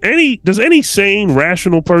abusive, does any sane,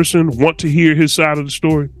 rational person want to hear his side of the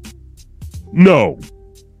story? No,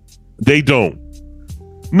 they don't.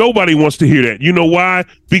 Nobody wants to hear that. You know why?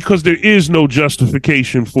 Because there is no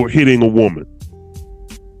justification for hitting a woman.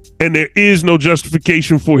 And there is no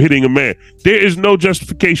justification for hitting a man. There is no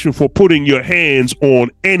justification for putting your hands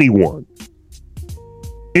on anyone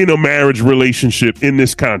in a marriage relationship in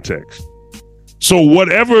this context. So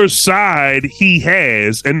whatever side he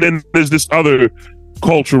has, and then there's this other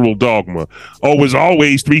cultural dogma. Oh, there's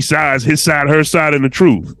always three sides, his side, her side, and the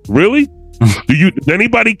truth. Really? Does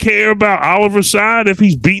anybody care about Oliver's side if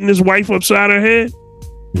he's beating his wife upside her head?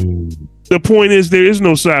 The point is there is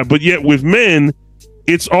no side, but yet with men,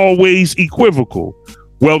 it's always equivocal.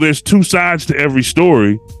 Well, there's two sides to every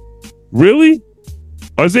story. Really?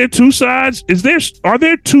 Is there two sides? Are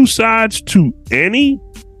there two sides to any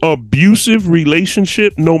abusive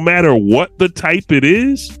relationship, no matter what the type it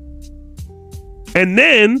is? And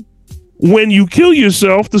then when you kill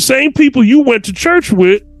yourself, the same people you went to church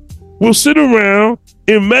with will sit around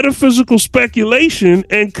in metaphysical speculation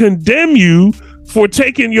and condemn you for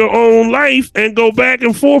taking your own life and go back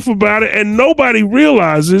and forth about it. And nobody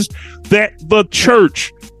realizes that the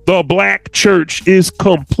church, the black church, is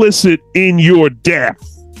complicit in your death.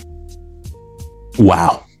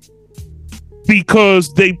 Wow.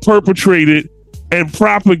 Because they perpetrated and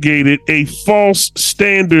propagated a false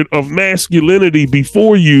standard of masculinity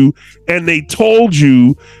before you, and they told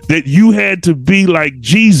you that you had to be like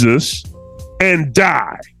Jesus and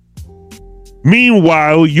die.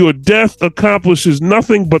 Meanwhile, your death accomplishes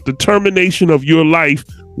nothing but the termination of your life.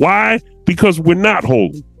 Why? Because we're not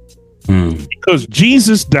holy. Because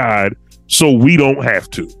Jesus died, so we don't have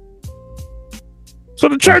to. So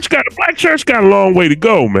the black church got a long way to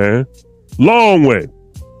go, man. Long way.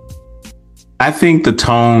 I think the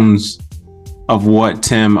tones of what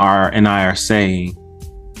Tim and I are saying,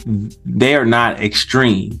 they are not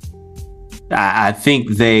extreme. I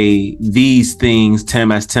think these things Tim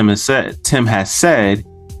has said,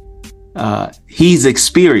 he's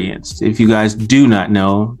experienced. If you guys do not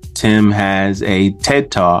know, Tim has a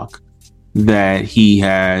TED Talk that he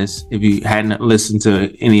has. If you hadn't listened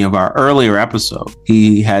to any of our earlier episodes,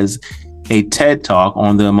 he has a TED Talk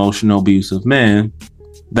on the emotional abuse of men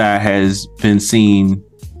that has been seen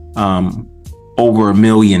over 1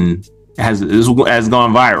 million, has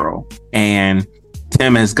gone viral. And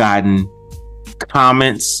Tim has gotten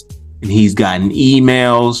comments And he's gotten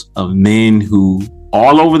emails of men who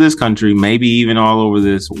all over this country, maybe even all over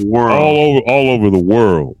this world, all over the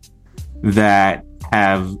world, that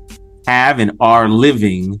have and are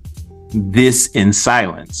living this in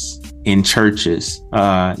silence in churches,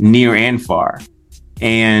 near and far.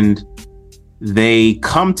 And they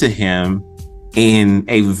come to him in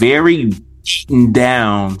a very beaten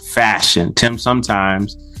down fashion. Tim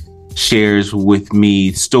sometimes shares with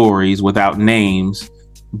me stories without names,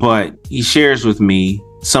 but he shares with me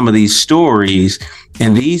some of these stories,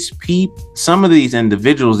 and some of these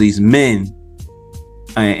individuals, these men,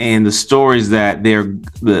 and the stories that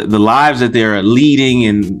the lives that they're leading,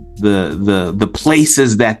 and the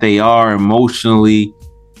places that they are emotionally,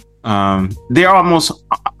 they're almost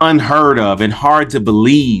unheard of and hard to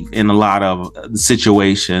believe in a lot of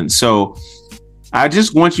situations. So I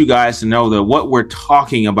just want you guys to know that what we're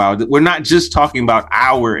talking about, we're not just talking about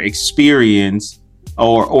our experience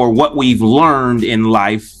or what we've learned in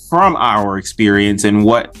life from our experience, and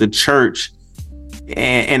what the church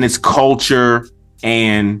and its culture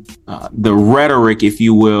and the rhetoric, if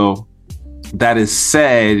you will, that is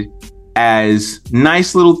said as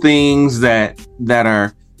nice little things that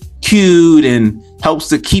are cute and helps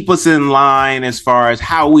to keep us in line as far as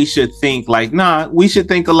how we should think. Like, we should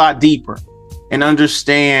think a lot deeper and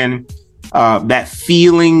understand that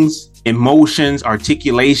feelings, emotions,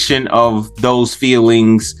 articulation of those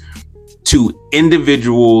feelings to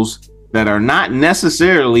individuals that are not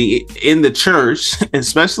necessarily in the church,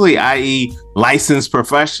 especially, i.e., licensed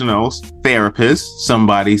professionals, therapists,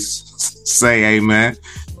 somebody say amen.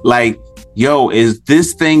 Like, yo, is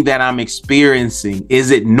this thing that I'm experiencing,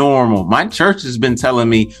 is it normal? My church has been telling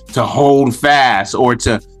me to hold fast, or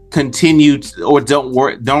to continue, or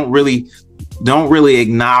don't really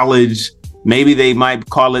acknowledge. Maybe they might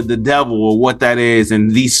call it the devil or what that is, and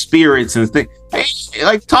these spirits and things. Hey,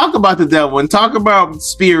 like, talk about the devil and talk about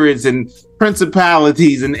spirits and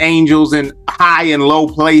principalities and angels and high and low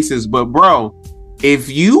places. But bro, if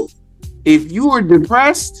you are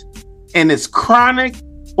depressed and it's chronic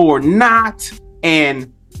or not,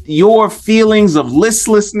 and your feelings of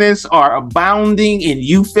listlessness are abounding, and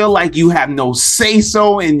you feel like you have no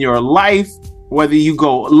say-so in your life, whether you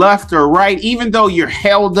go left or right, even though you're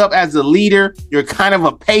held up as a leader, you're kind of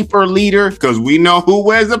a paper leader, because we know who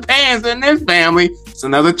wears the pants in this family. It's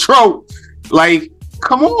another trope. Like,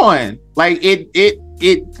 come on. Like,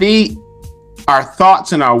 our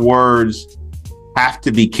thoughts and our words have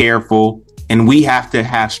to be careful, and we have to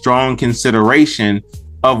have strong consideration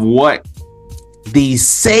of what these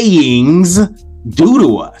sayings do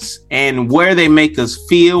to us, and where they make us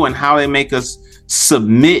feel, and how they make us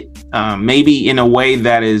submit, maybe in a way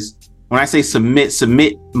that is, when I say submit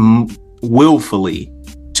willfully,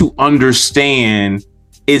 to understand,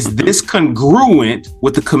 is this congruent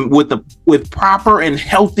with proper and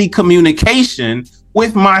healthy communication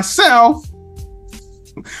with myself,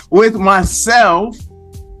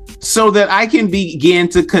 so that I can begin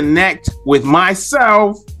to connect with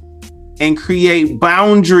myself and create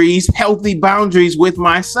boundaries, healthy boundaries with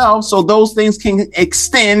myself, so those things can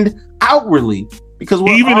extend outwardly. Because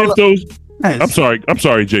I'm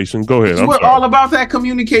sorry, Jason, go ahead. We're all about that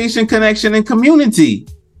communication, connection, and community.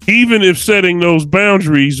 Even if setting those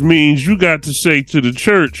boundaries means you got to say to the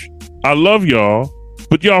church, I love y'all,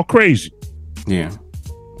 but y'all crazy. Yeah.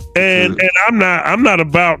 And I'm not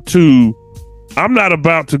about to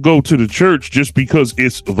go to the church just because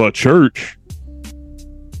it's the church.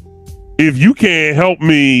 If you can't help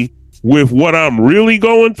me with what I'm really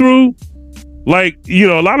going through, like, you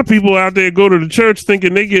know, a lot of people out there go to the church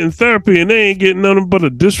thinking they getting therapy, and they ain't getting nothing but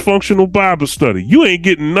a dysfunctional Bible study. You ain't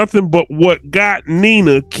getting nothing but what got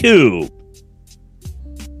Nina killed.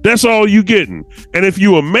 That's all you getting. And if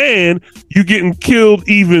you a man, you getting killed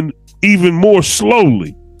even more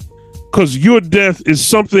slowly, because your death is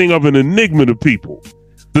something of an enigma to people.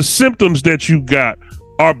 The symptoms that you got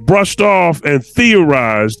are brushed off and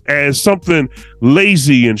theorized as something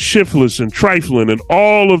lazy and shiftless and trifling, and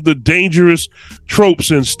all of the dangerous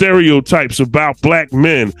tropes and stereotypes about black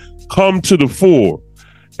men come to the fore,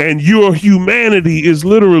 and your humanity is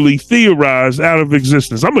literally theorized out of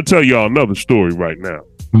existence. I'm gonna tell y'all another story right now.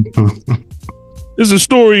 There's a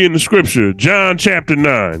story in the scripture, John chapter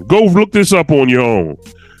 9. Go look this up on your own,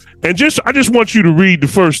 and I just want you to read the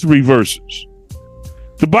first 3 verses.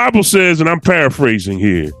 The Bible says, and I'm paraphrasing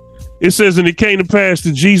here, it says, and it came to pass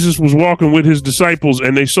that Jesus was walking with his disciples,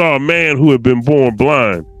 and they saw a man who had been born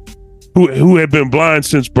blind, who had been blind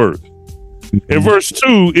since birth. In verse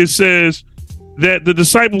 2, it says that the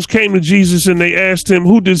disciples came to Jesus and they asked him,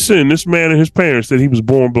 who did sin, this man or his parents, that he was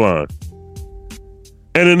born blind?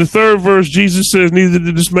 And in the third verse, Jesus says, neither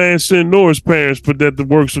did this man sin nor his parents, but that the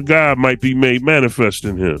works of God might be made manifest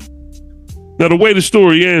in him. Now, the way the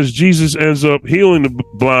story ends, Jesus ends up healing the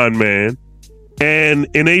blind man and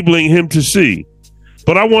enabling him to see.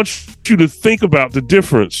 But I want you to think about the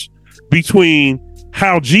difference between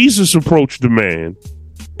how Jesus approached the man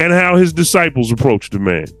and how his disciples approached the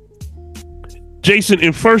man. Jason,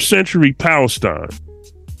 in first century Palestine,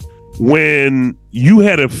 when you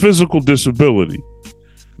had a physical disability,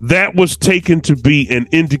 that was taken to be an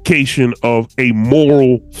indication of a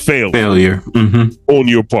moral failure on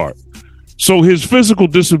your part. So his physical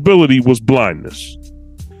disability was blindness.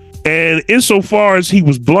 And insofar as he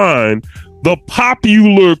was blind, the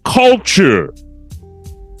popular culture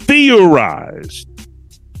theorized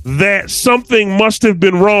that something must have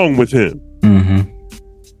been wrong with him.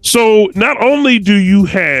 So not only do you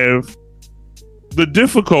have the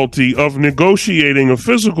difficulty of negotiating a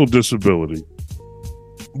physical disability,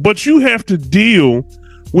 but you have to deal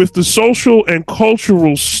with the social and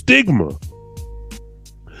cultural stigma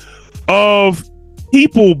of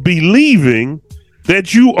people believing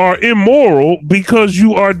that you are immoral because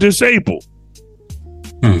you are disabled.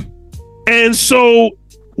 And so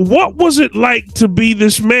what was it like to be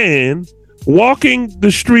this man walking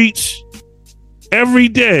the streets every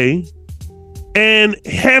day and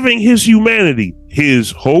having his humanity,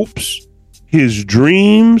 his hopes, his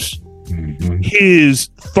dreams, his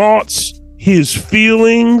thoughts, his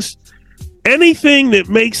feelings, anything that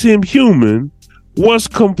makes him human was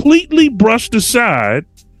completely brushed aside,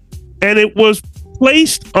 and it was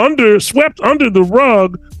swept under the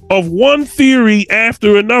rug of one theory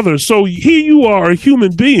after another. So here you are, a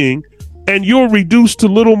human being, and you're reduced to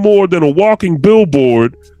little more than a walking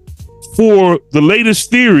billboard for the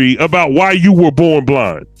latest theory about why you were born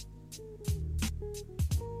blind.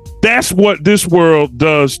 That's what this world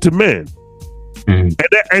does to men, and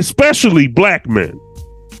especially black men.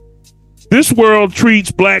 This world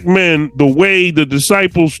treats black men the way the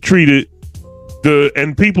disciples treated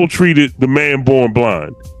and people treated the man born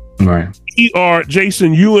blind. Right.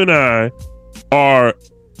 Jason, you and I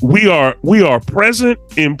we are present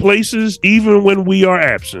in places even when we are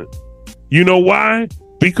absent. You know why?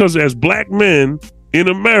 Because as black men in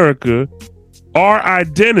America, our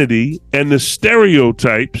identity and the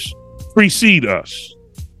stereotypes precede us.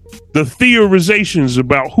 The theorizations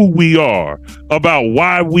about who we are, about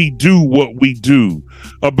why we do what we do,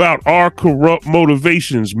 about our corrupt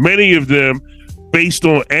motivations, many of them based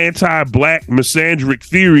on anti-black misandric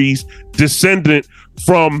theories descendant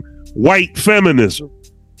from white feminism.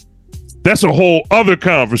 That's a whole other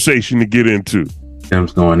conversation to get into.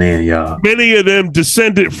 Them's going in, y'all. Many of them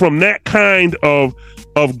descended from that kind of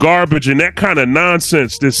garbage and that kind of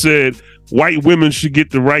nonsense that said white women should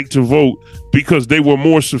get the right to vote because they were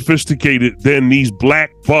more sophisticated than these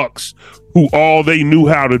black bucks who all they knew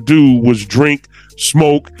how to do was drink,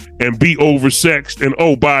 smoke, and be oversexed. And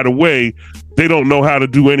oh, by the way, they don't know how to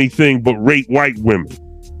do anything but rape white women.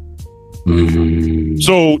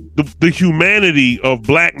 So the humanity of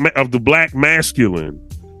the black masculine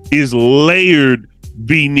is layered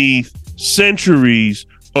beneath centuries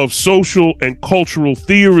of social and cultural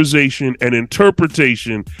theorization and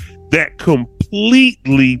interpretation that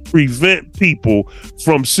completely prevent people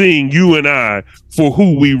from seeing you and I for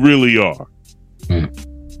who we really are.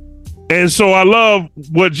 And so I love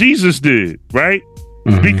what Jesus did, right?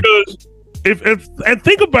 Because and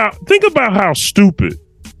think about how stupid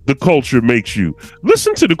the culture makes you.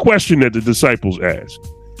 Listen to the question that the disciples asked.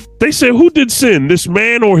 They said, who did sin, this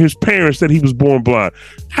man or his parents, that he was born blind?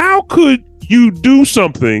 How could you do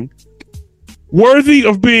something worthy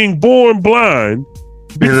of being born blind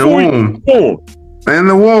before you were born? In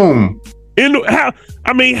the womb.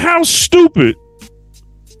 How stupid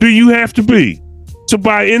do you have to be to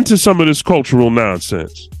buy into some of this cultural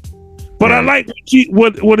nonsense? But I like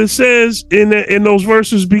what it says in those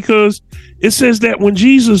verses, because it says that when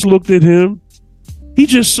Jesus looked at him, he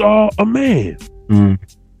just saw a man.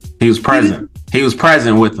 He was present. He was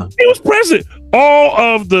present with them. He was present. All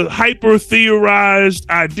of the hyper theorized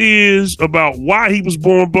ideas about why he was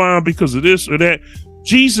born blind because of this or that,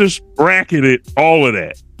 Jesus bracketed all of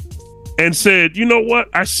that and said, you know what?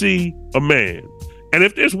 I see a man. And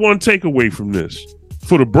if there's one takeaway from this,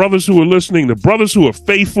 for the brothers who are listening, the brothers who are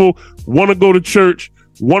faithful, want to go to church,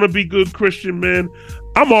 want to be good Christian men,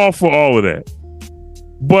 I'm all for all of that.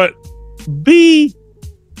 But be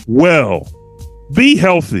well, be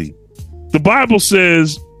healthy. The Bible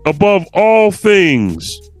says, above all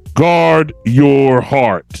things, guard your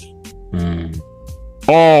heart.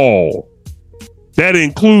 All. That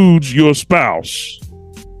includes your spouse.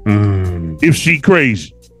 If she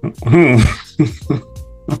crazy.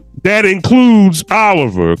 That includes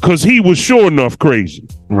Oliver, because he was sure enough crazy.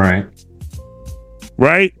 Right.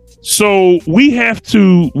 Right. So we have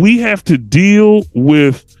to deal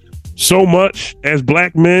with so much as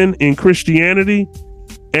black men in Christianity,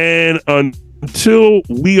 and until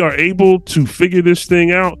we are able to figure this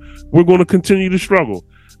thing out, we're going to continue to struggle.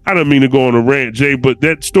 I don't mean to go on a rant, Jay, but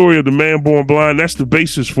that story of the man born blind, that's the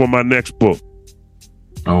basis for my next book.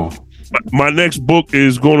 Oh, my next book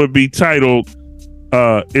is going to be titled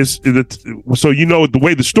so the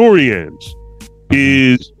way the story ends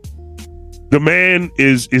is the man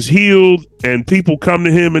is healed, and people come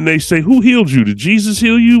to him and they say, "Who healed you? Did Jesus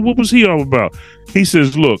heal you? What was he all about?" He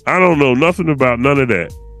says, "Look, I don't know nothing about none of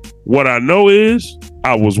that. What I know is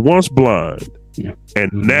I was once blind,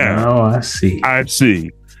 and now I see. I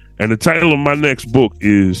see." And the title of my next book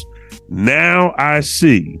is "Now I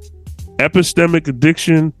See: Epistemic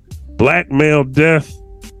Addiction, Black Male Death,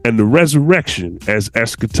 and the Resurrection as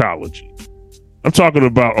Eschatology." I'm talking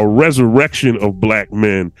about a resurrection of black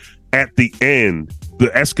men at the end, the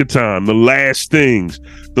eschaton, the last things,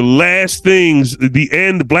 the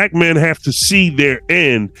end. Black men have to see their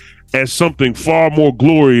end as something far more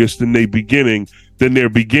glorious than their beginning,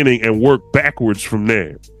 and work backwards from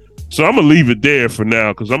there. So I'm gonna leave it there for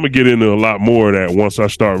now, because I'm gonna get into a lot more of that once I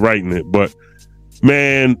start writing it. But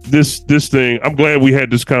man, this thing, I'm glad we had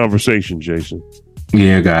this conversation, Jason.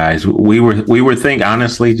 Yeah, guys, we were thinking,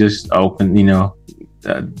 honestly, just open,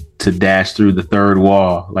 to dash through the third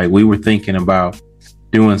wall. Like, we were thinking about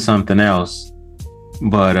doing something else,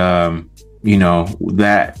 but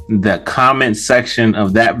that the comment section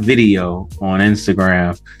of that video on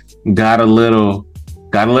Instagram got a little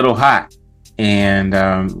hot, and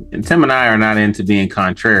Tim and I are not into being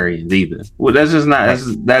contrarians either. Well, that's just not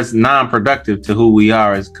that's non-productive to who we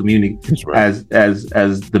are as community, right.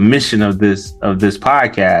 as the mission of this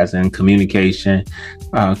podcast, and communication,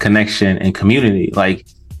 connection, and community. Like,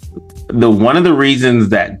 one of the reasons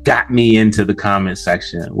that got me into the comment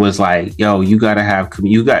section was like, yo, you gotta have,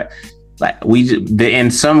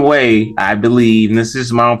 in some way, I believe, and this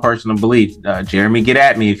is my own personal belief, Jeremy, get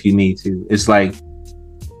at me if you need to. It's like,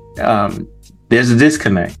 there's a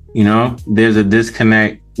disconnect, there's a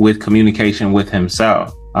disconnect with communication with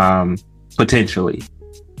himself, potentially.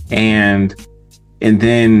 And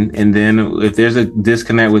then if there's a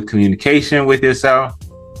disconnect with communication with yourself,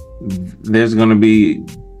 there's going to be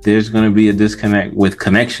a disconnect with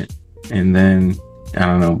connection, and then, I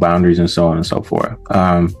don't know, boundaries, and so on and so forth.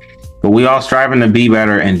 But we all striving to be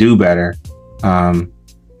better and do better.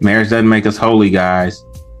 Marriage doesn't make us holy, guys.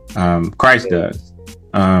 Christ does.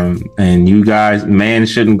 And you guys, man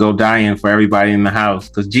shouldn't go dying for everybody in the house,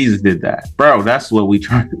 because Jesus did that. Bro, that's what we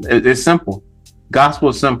try. It's simple. Gospel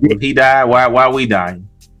is simple. He died. Why we dying?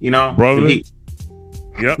 Brother.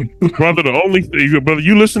 Yep. Brother, the only thing, brother,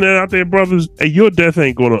 you listening out there, brothers, your death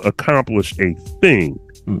ain't going to accomplish a thing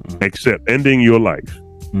except ending your life.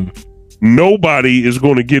 Nobody is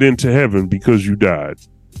going to get into heaven because you died.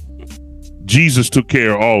 Jesus took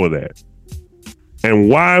care of all of that. And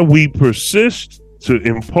why we persist to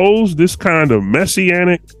impose this kind of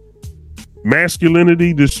messianic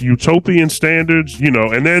masculinity, this utopian standards,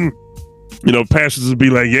 and then, pastors will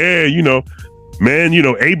be like, yeah, man,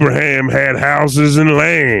 Abraham had houses and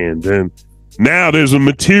land, and now there's a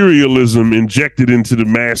materialism injected into the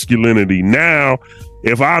masculinity. Now,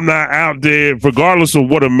 if I'm not out there, regardless of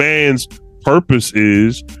what a man's purpose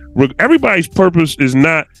is, everybody's purpose is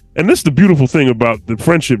not, and this is the beautiful thing about the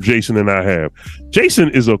friendship Jason and I have. Jason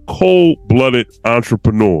is a cold-blooded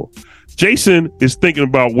entrepreneur. Jason is thinking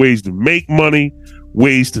about ways to make money,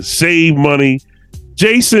 ways to save money.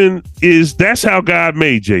 That's how God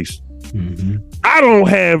made Jason. Mm-hmm. I don't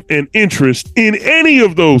have an interest in any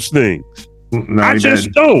of those things. No, I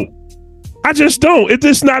just don't. It's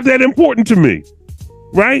just not that important to me,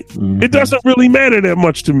 right? Mm-hmm. It doesn't really matter that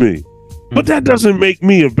much to me. But that doesn't make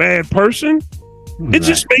me a bad person. It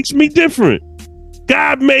just makes me different.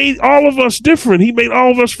 God made all of us different. He made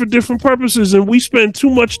all of us for different purposes, and we spend too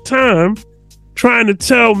much time trying to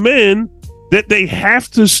tell men that they have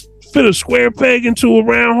to fit a square peg into a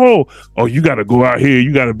round hole. Oh, you got to go out here.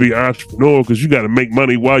 You got to be an entrepreneur because you got to make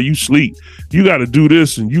money while you sleep. You got to do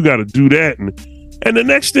this and you got to do that. And the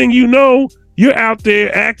next thing you know, you're out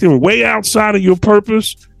there acting way outside of your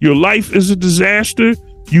purpose. Your life is a disaster.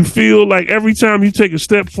 You feel like every time you take a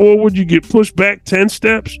step forward, you get pushed back 10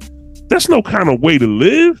 steps. That's no kind of way to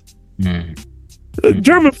live. The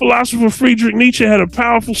German philosopher Friedrich Nietzsche had a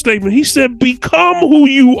powerful statement. He said, become who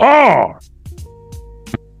you are.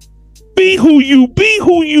 Be who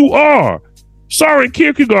you are. Soren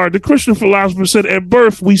Kierkegaard, the Christian philosopher, said, at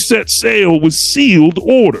birth, we set sail with sealed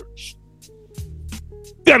orders.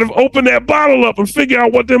 You got to open that bottle up and figure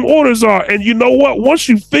out what them orders are. And you know what? Once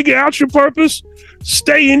you figure out your purpose,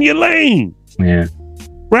 stay in your lane. Yeah.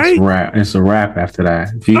 Right? It's a wrap after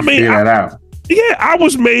that. If you figure that out. Yeah, I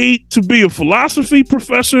was made to be a philosophy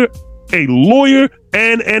professor, a lawyer,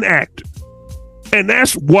 and an actor. And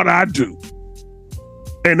that's what I do.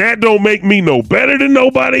 And that don't make me no better than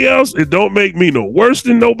nobody else. It don't make me no worse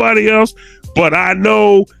than nobody else. But I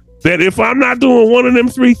know that if I'm not doing one of them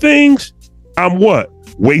three things, I'm what?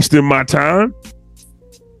 Wasting my time.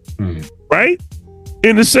 Right?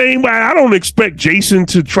 In the same way, I don't expect Jason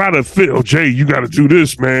to try to fit, oh, Jay, you got to do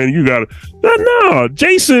this, man. You got to. No.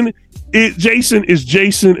 Jason is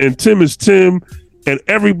Jason and Tim is Tim. And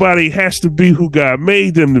everybody has to be who God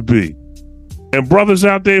made them to be. And brothers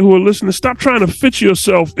out there who are listening, stop trying to fit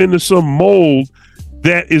yourself into some mold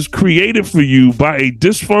that is created for you by a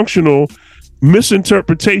dysfunctional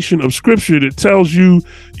misinterpretation of scripture that tells you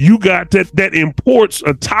got that imports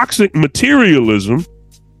a toxic materialism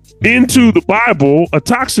into the Bible, a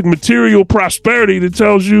toxic material prosperity that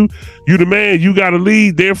tells you the man, you got to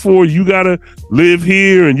lead, therefore you got to live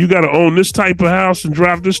here and you got to own this type of house and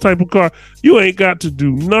drive this type of car. You ain't got to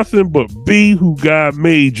do nothing but be who God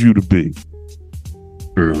made you to be.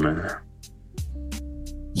 Man.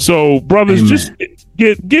 So, brothers, Amen.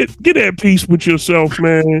 Just get at peace with yourself,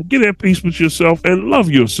 man. Get at peace with yourself and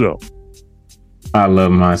love yourself. I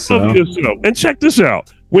love myself. Love yourself. And check this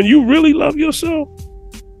out. When you really love yourself,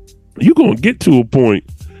 you're gonna get to a point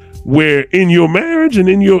where in your marriage and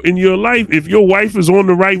in your life, if your wife is on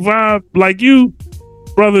the right vibe like you,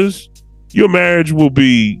 brothers, your marriage will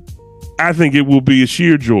be, I think it will be a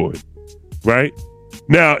sheer joy, right?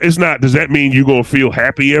 Now, it's not, does that mean you're going to feel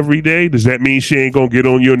happy every day? Does that mean she ain't going to get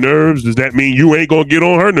on your nerves? Does that mean you ain't going to get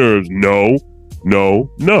on her nerves? No.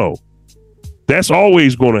 That's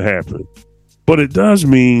always going to happen. But it does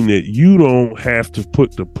mean that you don't have to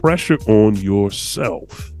put the pressure on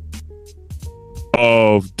yourself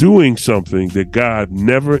of doing something that God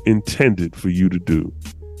never intended for you to do.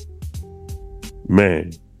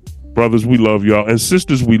 Man. Brothers, we love y'all. And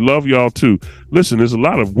sisters, we love y'all too. Listen, there's a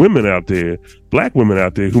lot of women out there, black women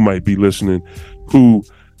out there who might be listening, who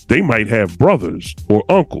they might have brothers or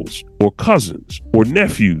uncles or cousins or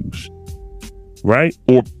nephews, right?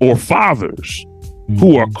 Or fathers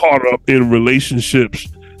who are caught up in relationships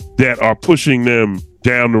that are pushing them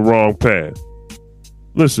down the wrong path.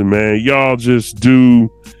 Listen, man, y'all just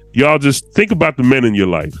think about the men in your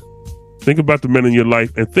life. Think about the men in your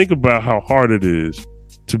life and think about how hard it is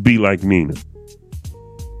to be like Nina.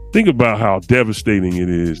 Think about how devastating it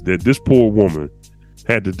is that this poor woman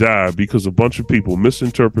had to die because a bunch of people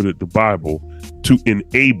misinterpreted the Bible to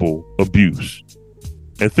enable abuse.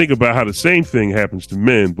 And think about how the same thing happens to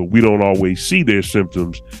men, but we don't always see their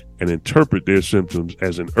symptoms and interpret their symptoms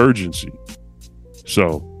as an urgency.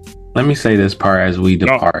 So let me say this part as we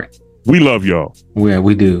depart. We love y'all. Yeah,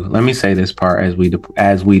 we do. Let me say this part as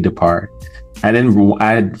we depart.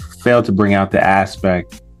 I failed to bring out the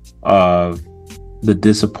aspect of the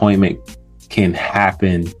disappointment can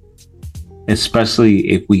happen, especially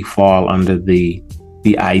if we fall under the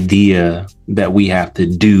idea that we have to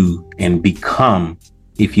do and become,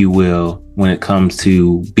 if you will, when it comes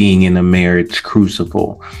to being in a marriage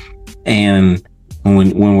crucible. And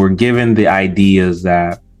when we're given the ideas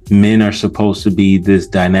that men are supposed to be this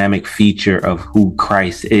dynamic feature of who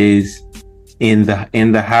Christ is in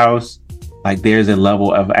the house, like there's a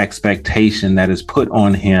level of expectation that is put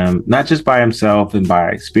on him, not just by himself and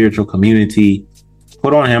by spiritual community,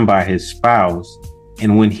 put on him by his spouse.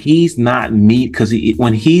 And when he's not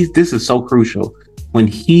this is so crucial, when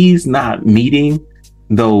he's not meeting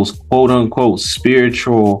those quote unquote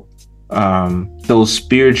spiritual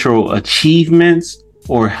achievements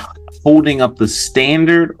or holding up the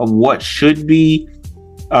standard of what should be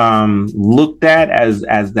looked at as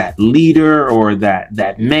that leader or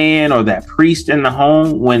that man or that priest in the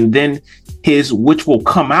home, when then which will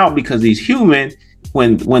come out because he's human,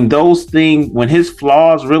 when his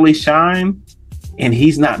flaws really shine and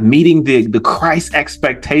he's not meeting the Christ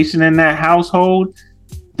expectation in that household,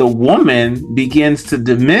 the woman begins to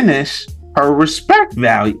diminish her respect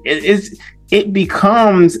value. It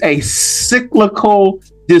becomes a cyclical,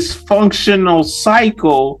 dysfunctional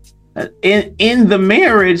cycle in the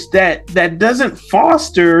marriage that doesn't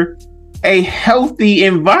foster a healthy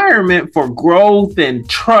environment for growth and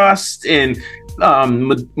trust and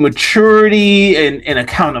maturity and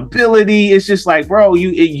accountability. It's just like, bro,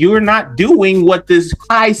 you're not doing what this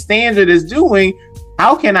high standard is doing.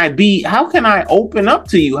 How can I open up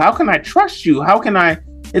to you? How can I trust you? How can I?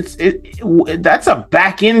 That's a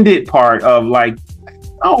back-ended part of like,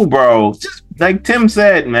 oh, bro, just like Tim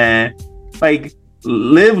said, man, like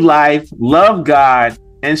live life, love God,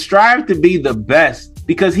 and strive to be the best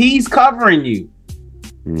because He's covering you.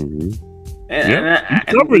 Mm-hmm.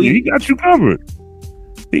 He got you covered.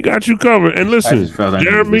 He got you covered. And listen, I just felt I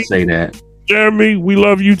Jeremy, needed to say that. Jeremy, we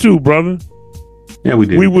love you too, brother. Yeah, we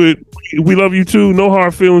do. We love you too. No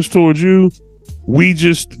hard feelings towards you. We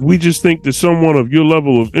just think that someone of your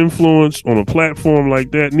level of influence on a platform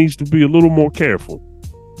like that needs to be a little more careful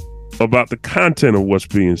about the content of what's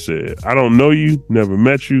being said. I don't know you, never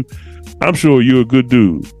met you. I'm sure you're a good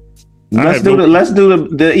dude. Let's do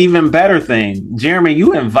the even better thing. Jeremy,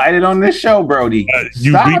 you invited on this show, Brody.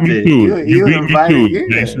 You beat me to it. You beat me to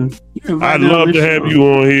it, Jason. I'd love to have you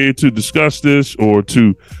on here to discuss this or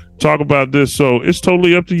to talk about this. So it's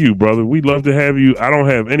totally up to you, brother. We'd love to have you. I don't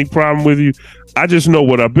have any problem with you. I just know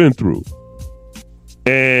what I've been through.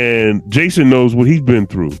 And Jason knows what he's been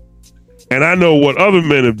through. And I know what other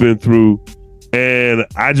men have been through. And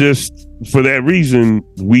I just, for that reason,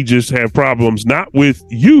 we just have problems, not with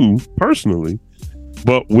you personally,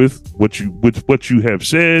 but with what you have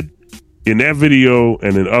said in that video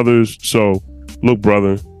and in others. So look,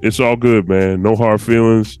 brother, it's all good, man. No hard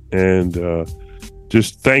feelings. And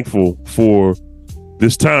just thankful for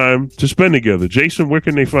this time to spend together. Jason, where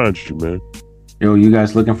can they find you, man? Yo, you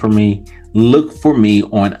guys looking for me? Look for me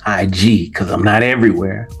on IG because I'm not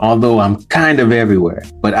everywhere, although I'm kind of everywhere.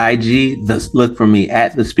 But IG, look for me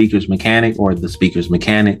at The Speaker's Mechanic or The Speaker's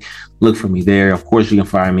Mechanic. Look for me there. Of course, you can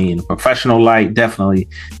find me in a professional light, definitely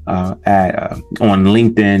on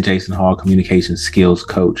LinkedIn, Jason Hall, Communication Skills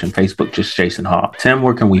Coach, and Facebook, just Jason Hall. Tim,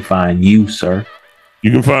 where can we find you, sir?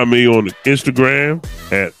 You can find me on Instagram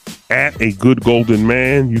at A Good Golden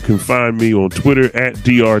Man. You can find me on Twitter at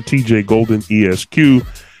DRTJGoldenESQ.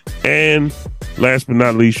 And last but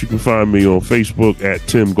not least, you can find me on Facebook at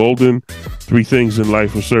Tim Golden. 3 things in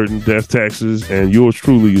life are certain: death, taxes, and yours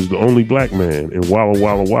truly is the only black man in Walla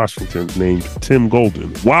Walla, Washington, named Tim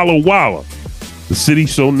Golden. Walla Walla. The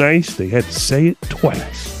city's so nice, they had to say it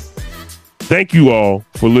twice. Thank you all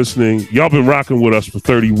for listening. Y'all been rocking with us for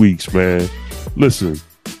 30 weeks, man. Listen,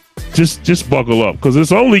 just buckle up because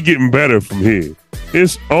it's only getting better from here.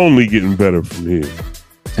 It's only getting better from here.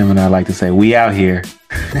 Tim and I like to say, we out here.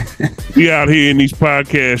 We out here in these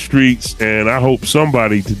podcast streets, and I hope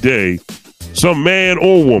somebody today, some man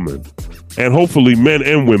or woman, and hopefully men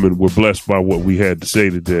and women, were blessed by what we had to say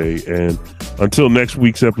today. And until next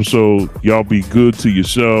week's episode, y'all be good to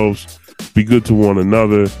yourselves, be good to one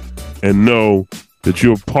another, and know that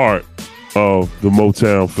you're part of the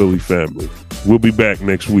Motown Philly family. We'll be back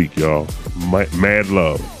next week, y'all. Mad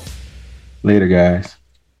love. Later, guys.